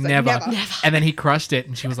 She's like, "Never." "Never." And then he crushed it,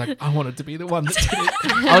 and she was like, "I wanted to be the one that did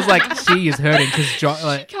it." I was like, "She is hurting because Jock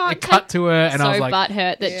like can't it cut to her, and so I was like,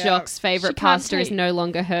 butthurt that Yeah. Jock's She favourite can't pasta is take- no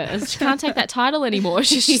longer hers. She can't take that title anymore.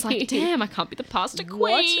 She's just like, damn, I can't be the pasta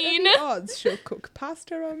What are queen. the odds she'll cook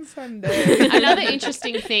pasta on Sunday? Another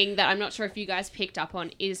interesting thing that I'm not sure if you guys picked up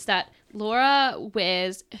on is that Laura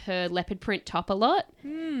wears her leopard print top a lot.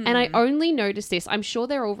 And I only noticed this. I'm sure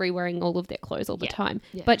they're all re-wearing all of their clothes all the time.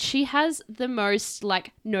 Yeah. But she has the most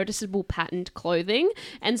like noticeable patterned clothing.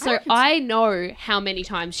 And so I know how many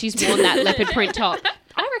times she's worn that leopard print top.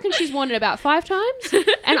 I reckon she's worn it about 5 times.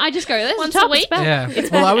 And I just go, there's Once a top. a week? It's back. yeah.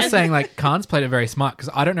 Well, I was saying like Khan's played it very smart because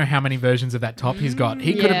I don't know how many versions of that top he's got.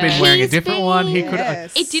 He could have been Yeah. wearing a He's different one. He could.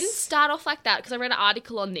 Yes. It didn't start off like that because I read an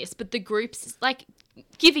article on this, but the group's like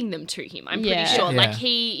giving them to him. I'm Yeah. pretty sure. Yeah. Like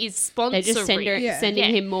he is sponsoring. They're just Yeah. sending Yeah.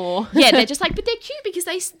 him more. Yeah, they're just like, but they're cute because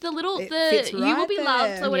they It the fits you will right be loved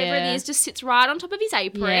there. or whatever Yeah. it is just sits right on top of his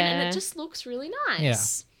apron and Yeah. it just looks really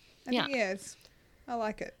nice. I think, yes. I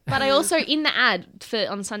like it. But I also in the ad for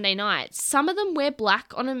on Sunday night, some of them wear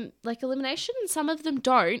black on like elimination and some of them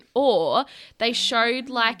don't, or they showed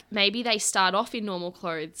like maybe they start off in normal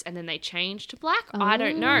clothes and then they change to black. I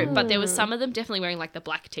don't know, but there was some of them definitely wearing like the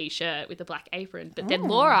black t-shirt with the black apron. But then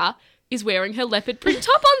Laura is wearing her leopard print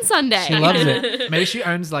top on Sunday. She loves it. Maybe she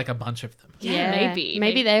owns like a bunch of them. Yeah, maybe.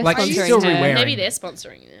 Maybe they're Like, she's sponsoring still her. re-wearing. Maybe they're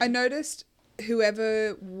sponsoring it. I noticed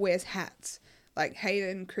whoever wears hats, like Hayden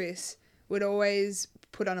and Chris, would always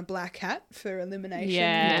put on a black hat for elimination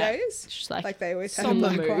Yeah. days. Just like, Like they always have a somber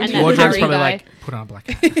black mood. one. And that Wardrobe's Harry probably guy. like put on a black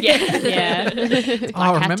hat. Yeah. yeah. Oh,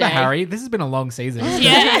 hat remember day. Harry? This has been a long season. Yeah.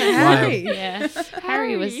 Harry. Yeah.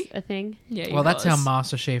 Harry was a thing. Yeah, Well, that's our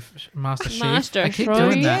Master Chief. I keep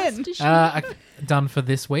doing that. Done for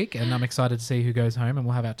this week, and I'm excited to see who goes home, and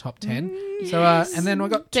we'll have our top 10. So, and then we've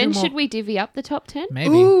got 2 Then more. should we divvy up the top 10?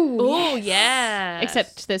 Maybe. Oh, yeah.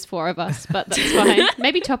 Except there's 4 of us, but that's fine.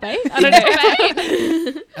 Maybe top 8. I don't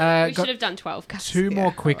know. We Got should have done 12. Guys. 2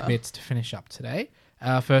 more quick bits to finish up today.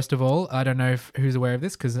 First of all, I don't know who's aware of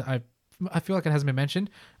this because I feel like it hasn't been mentioned.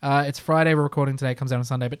 It's Friday. We're recording today. It comes out on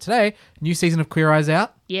Sunday. But today, new season of Queer Eye's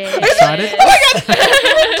out. Yeah. Excited?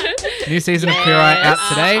 New season of Queer Eye out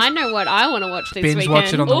today. I know what I want to watch this Binge weekend.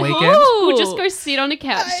 watch it on the weekend. We'll just go sit on a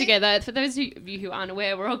couch together. For those of you who aren't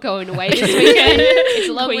aware, we're all going away this weekend. It's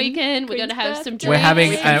a long weekend. We're going to have some drinks. We're having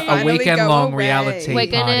We can a finally weekend-long go away. reality We're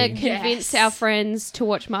going party. to convince Yes. our friends to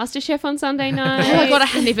watch MasterChef on Sunday Oh my night. god, I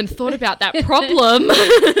hadn't even thought about that problem.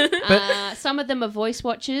 Some of them are voice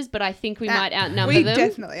watchers, but I think we might outnumber we them.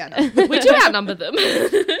 definitely are. We do outnumber them.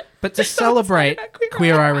 But to celebrate that Queer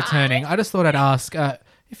Queer Eye. Eye returning, I just thought I'd ask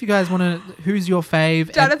if you guys want to, who's your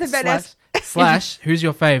fave? Jonathan and Bennett. slash, who's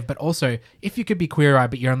your fave? But also, if you could be Queer Eye,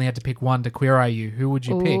 but you only had to pick one to Queer Eye you, who would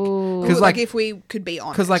you pick? Ooh. Because like like, if we could be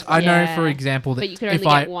on. because like I know Yeah. for example that But you could only if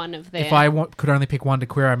I get one of them. if I could only pick one to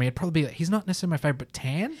Queer Eye me, it'd probably be like, he's not necessarily my favorite, but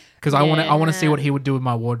Tan, because I want to see what he would do with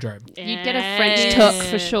my wardrobe. You'd get a French tuck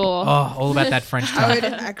for sure. Oh, all about that French I would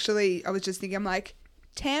touch. actually. I was just thinking. I'm like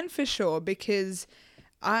tan for sure because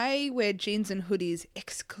I wear jeans and hoodies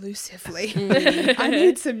exclusively. I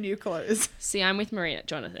need some new clothes. See, I'm with Maria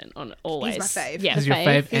Jonathan on always. He's my fave. Yeah. Is your fave.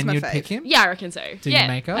 fave, He's and my you'd fave. pick him? Yeah, I reckon so. Do yeah. you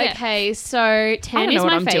make up? Yeah. Okay, so Tan know is what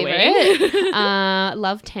my I'm favorite. doing.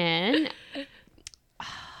 Love Tan.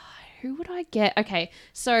 Who would I get? Okay,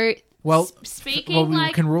 so Well, speaking well, we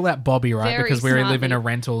like can rule out Bobby, right? very Because we live in a smartly.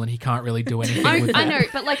 rental and he can't really do anything with I that. know,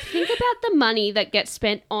 but like think about the money that gets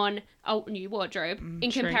spent on a new wardrobe in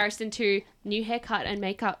true. comparison to new haircut and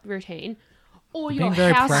makake routine, or your Being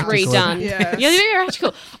very house practical. redone. Yeah. Yeah, they're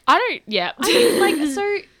practical. I don't. Yeah. I mean, like,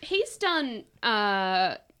 so he's done.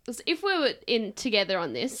 If we were in together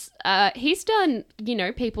on this, he's done,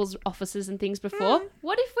 people's offices and things before.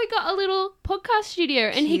 What if we got a little podcast studio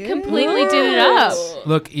and he completely did it up?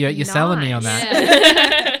 Look, you're selling me on that.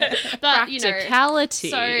 Yeah. But Practicality.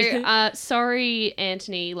 so sorry,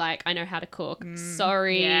 Anthony. Like, I know how to cook.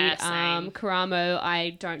 Sorry, Yeah, same. Karamo.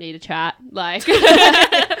 I don't need a chat. Like,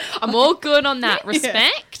 I'm all good on that.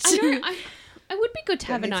 Respect. it would be good to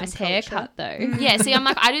have a need some nice culture. haircut though. Yeah, see, I'm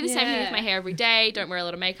like, I do the same thing Yeah. with my hair every day. Don't wear a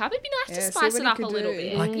lot of makeup. It'd be nice Yeah, to see spice what it he up a could little do.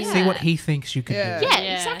 bit. Like, Yeah. see what he thinks you could Yeah. do. Yeah,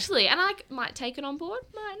 Yeah. exactly. And I might take it on board,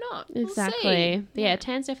 might not. We'll see. Exactly. Yeah,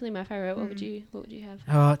 Tan's definitely my favorite. What would you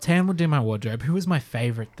have? Tan would do my wardrobe. Who was my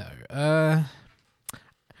favorite though?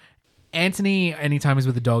 Anthony, anytime he's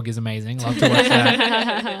with a dog, is amazing. Love to watch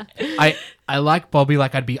that. I like Bobby.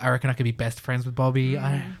 Like I reckon I could be best friends with Bobby.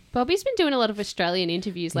 Bobby's been doing a lot of Australian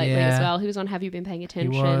interviews lately Yeah. as well. He was on Have You Been Paying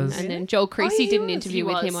Attention? was. And then Joel Creasy he did an was. interview He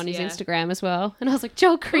with him was, on his yeah. Instagram as well. And I was like,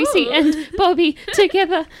 Joel Creasy and Bobby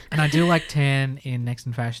together. And I do like Tan in Next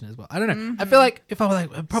in Fashion as well. I don't know. I feel like if I were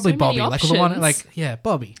like probably So Bobby, many like the one options. like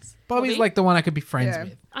Bobby. Bobby's Bobby? like the one I could be friends Yeah.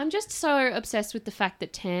 with. I'm just so obsessed with the fact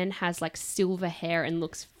that Tan has like silver hair and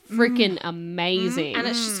looks freaking amazing. And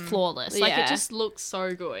it's just flawless. Like Yeah. it just looks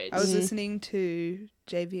so good. I was listening to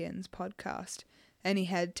JVN's podcast, and he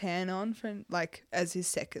had Tan on for like as his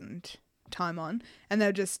second time on, and they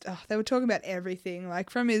were just they were talking about everything, like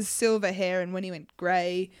from his silver hair and when he went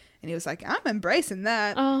grey, and he was like, I'm embracing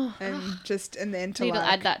that, Oh, and then to need to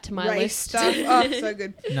like add that to my race list. stuff. Oh, so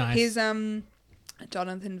good. Nice. His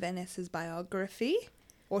Jonathan Van Ness's autobiography.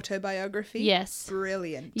 yes.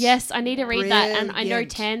 Brilliant. Yes, I need to read that. And I know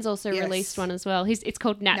Brilliant. Tan's also Yes. released one as well. It's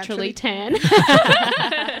called Naturally, Naturally Tan.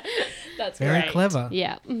 That's Very great. clever.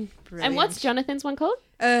 Yeah. Brilliant. And what's Jonathan's one called?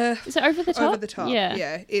 Uh, Is it Over the Top? Over the Top. Yeah.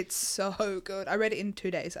 Yeah, it's so good. I read it in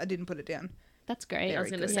 2 days. I didn't put it down. That's great. I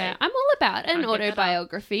was gonna good. say. Yeah, I'm all about an Can't get that up.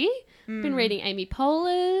 autobiography. Mm. Been reading Amy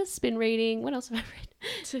Poehler's. Been reading, what else have I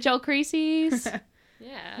read? Joel Creasy's. I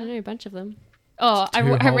Yeah. know a bunch of them. Oh, I Too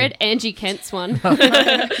old. read Angie Kent's one.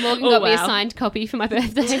 Morgan got me a wow. signed copy for my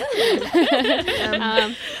birthday.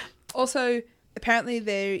 Also, apparently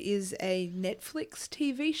there is a Netflix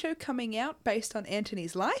TV show coming out based on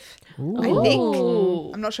Anthony's life. Ooh. I think.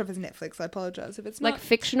 Ooh. I'm not sure if it's Netflix. I apologize if it's Like not.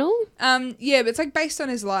 fictional? Yeah, but it's like based on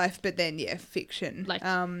his life, but then fiction. Like-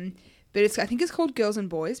 but I think it's called Girls and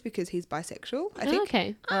Boys because he's bisexual. I think. Oh,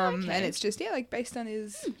 okay. And it's just like based on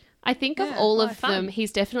his. I think of Yeah, all of life. them,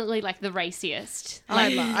 he's definitely like the raciest.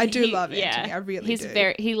 I do He- love Anthony. I really he's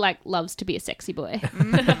do. he like loves to be a sexy boy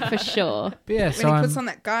for sure. But yeah, When so he I'm, puts on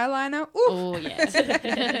that guy liner, ooh, Oh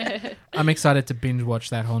yes, I'm excited to binge watch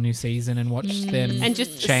that whole new season and watch them and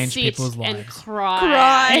just change sit people's and lives.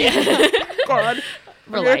 cry. God,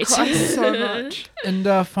 I'm gonna Relate. cry so much.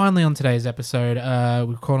 And finally, on today's episode,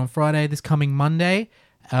 we recorded on Friday. This coming Monday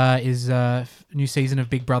is new season of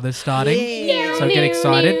Big Brother starting. Yeah. So get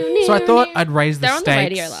excited. So I thought I'd raise the They're on the stakes.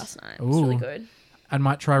 radio last night. It's really Ooh. good. I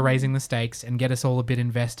might try raising the stakes and get us all a bit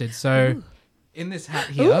invested. So in this hat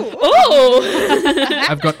here, Oh!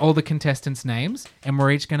 I've got all the contestants' names, and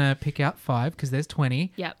we're each going to pick out 5 because there's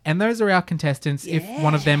 20. Yep. And those are our contestants. If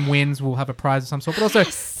one of them wins, we'll have a prize of some sort. But also,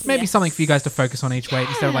 maybe something for you guys to focus on each week.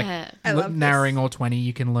 Instead of like Yeah. I love this. narrowing all 20,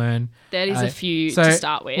 you can learn. That is a few So to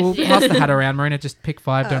start with. We'll pass the hat around, Marina. Just pick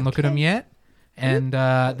 5. Don't look at them Okay. yet. And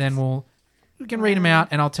then we can read them out,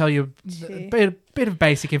 and I'll tell you a bit of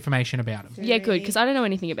basic information about them. Yeah, good, because I don't know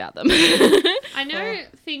anything about them. I know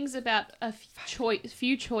things about a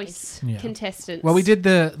few choice Yeah. contestants. Well, we did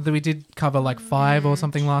we did cover like 5 or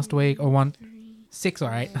something last week, or 6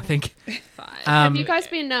 or 8, I think. Have you guys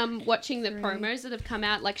been watching the promos that have come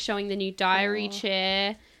out, like showing the new diary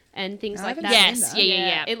chair and things No, I like haven't that? seen Yes, that.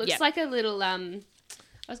 yeah. It looks Yep. like a little I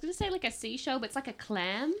was gonna say like a seashell, but it's like a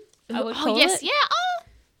clam. I would Oh, call yes, it. yeah. Oh,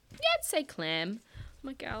 yeah, I'd say clam.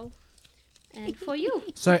 My girl. And for you,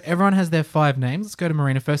 So everyone has their 5 names. Let's go to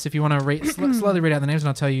Marina first. If you want to slowly read out the names, and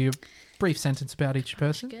I'll tell you a brief sentence about each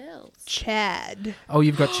person. Girls. Chad. Oh,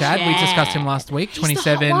 you've got Chad. We discussed him last week.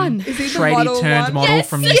 27, hot one. Is he the tradie model turned one? model Yes,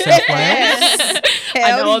 from New South Wales.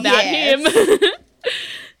 I know about him.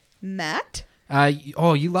 Matt.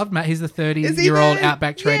 You loved Matt. He's the Is he 30-year-old the-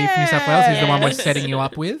 Outback tradie from New South Wales. He's the one we're Yes. setting you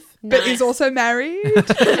up with. But is also married.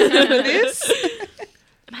 this.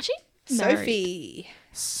 Imagine. Sophie.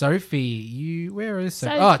 Sophie, where is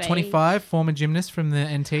Sophie? Sophie. Oh, 25, former gymnast from the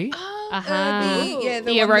NT. The The one that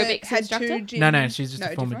aerobics had instructor? 2 gym. No, she's just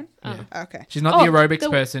a former. different Yeah. Okay. She's not Oh, the aerobics the-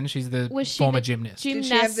 person. She's the was she former the gymnast. Did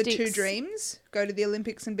she have the 2 Gymnastics. dreams? Go to the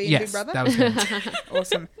Olympics and be in Yes, Big Brother? that was her.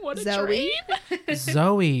 Awesome. What a Zoe. dream.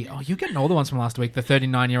 Zoe. Oh, you're getting all the ones from last week. The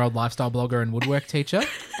 39-year-old lifestyle blogger and woodwork teacher.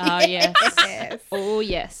 Oh yes, Yes. oh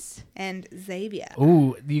yes. And Xavier.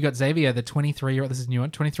 Ooh, you got Xavier, the 23-year-old. This is a new one.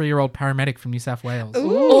 23-year-old paramedic from New South Wales.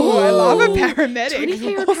 Ooh, I love a paramedic.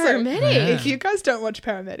 23-year-old Also, paramedic. If you guys don't watch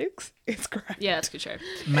Paramedics, it's great. Yeah, that's a good show.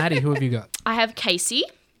 Maddie, who have you got? I have Casey.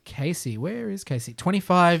 Casey. Where is Casey?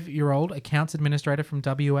 25-year-old accounts administrator from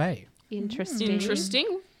WA. Interesting.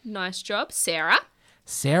 Interesting. Nice job. Sarah.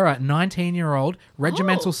 Sarah, 19-year-old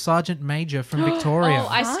regimental sergeant major from Victoria. Oh,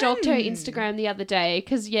 I stalked her Fun. Instagram the other day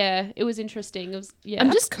because it was interesting. It was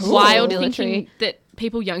I'm just cool. wild Military. thinking that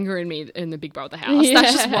people younger than me in the Big Brother house.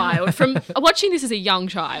 That's just wild. From watching this as a young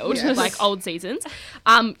child, Yes. like old seasons.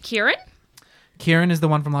 Kieran. Kieran is the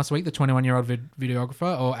one from last week, the 21-year-old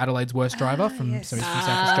videographer, or Adelaide's worst driver from yes. South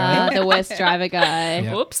Australia. The worst driver guy.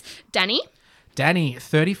 Yeah. Whoops. Danny. Danny,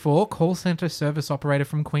 34, call centre service operator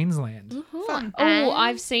from Queensland. Fun. Oh,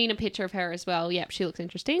 I've seen a picture of her as well. Yep, she looks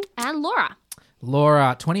interesting. And Laura.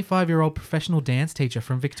 Laura, 25-year-old professional dance teacher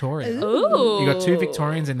from Victoria. Ooh. You got 2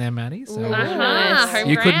 Victorians in there, Maddie. So Nice.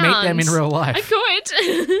 you could meet them in real life. I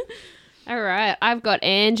could. All right, I've got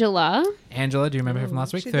Angela. Angela, do you remember her from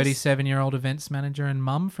last week? she just- 37-year-old events manager and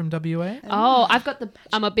mum from WA. Oh, I've got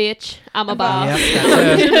I'm a bitch, I'm a bar. Yep,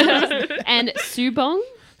 that's her. And Subong.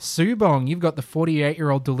 Subong, you've got the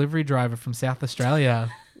 48-year-old delivery driver from South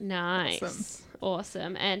Australia. Nice.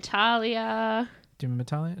 Awesome. And Talia. Do you remember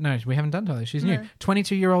Talia? No, we haven't done Talia. She's new.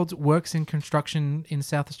 22-year-old works in construction in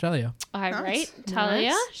South Australia. I Nice. rate.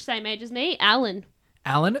 Talia, same age as me. Alan.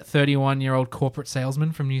 Alan, 31-year-old corporate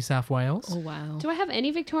salesman from New South Wales. Wow. Do I have any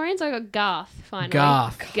Victorians? I got Garth, finally.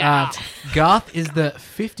 Garth. Garth is the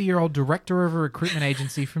 50-year-old director of a recruitment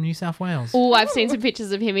agency from New South Wales. Oh, I've seen some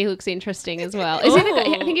pictures of him. He looks interesting as well. Is he the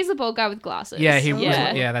guy? I think he's the bald guy with glasses. Yeah,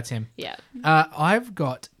 Yeah. that's him. Yeah. I've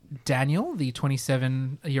got Daniel, the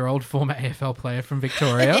 27-year-old former AFL player from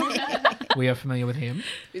Victoria. We are familiar with him.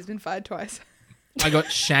 He's been fired twice. I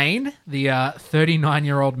got Shane, the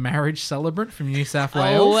 39-year-old marriage celebrant from New South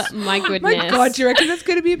Wales. Oh my goodness. My God, do you reckon that's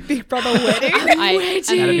going to be a Big Brother wedding? I That'd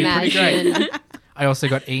be pretty imagine. great. I also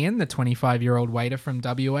got Ian, the 25-year-old waiter from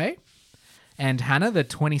WA. And Hannah, the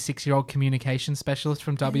 26-year-old communication specialist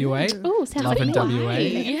from WA. Oh, sounds Loving like WA.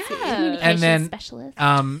 Yeah. And then specialist.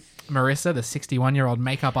 Marissa, the 61-year-old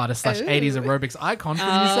makeup artist / 80s aerobics icon from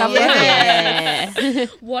New Oh, South Wales. yeah.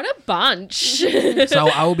 What a bunch. So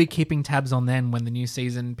I will be keeping tabs on them when the new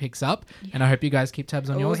season picks up. And I hope you guys keep tabs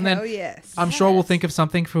on Oh, yours. And hell then yes. I'm sure we'll think of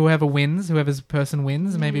something for whoever's person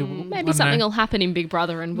wins. Maybe I Maybe don't something know. will happen in Big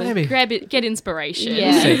Brother and we'll Maybe. get inspiration.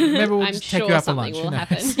 Yeah. We'll see. Maybe we'll I'm just take sure you out for something lunch. will Who knows?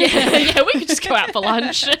 happen. Yeah, we could just go out for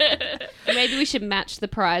lunch. Maybe we should match the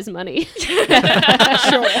prize money.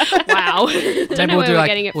 Wow. Maybe know we'll where do we're like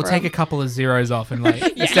getting it we'll from. take a couple of zeros off and like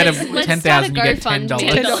instead of Let's 10,000 you start a get $10.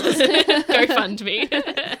 GoFundMe. Go fund me.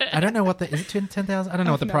 I don't know what is it 10,000? I don't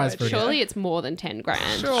know what the no prize idea. for it is. Surely it's more than 10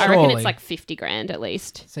 grand. Sure. I reckon Surely. it's like 50 grand at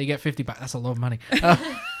least. So you get $50. That's a lot of money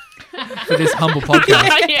for this humble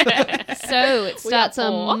podcast. Yeah. So it starts poor.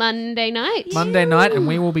 on Monday night. Monday night, and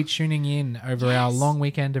we will be tuning in over our long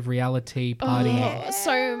weekend of reality partying. Oh,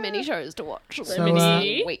 so many shows to watch. So,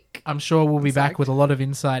 many. Week. I'm sure we'll be back with a lot of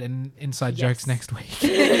insight and inside jokes next week.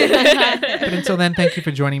 But until then, thank you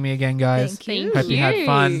for joining me again, guys. Thank you. Hope you had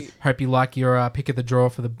fun. Hope you like your pick of the draw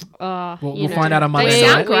for the. We'll find out on Monday We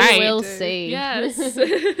night. Great. will see. Yes.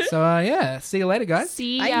 So yeah, see you later, guys.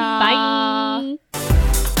 See Bye. ya. Bye.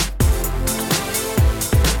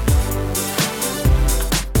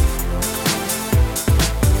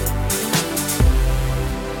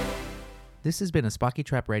 This has been a Spiky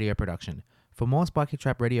Trap Radio production. For more Spiky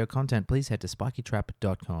Trap Radio content, please head to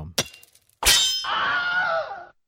spikytrap.com.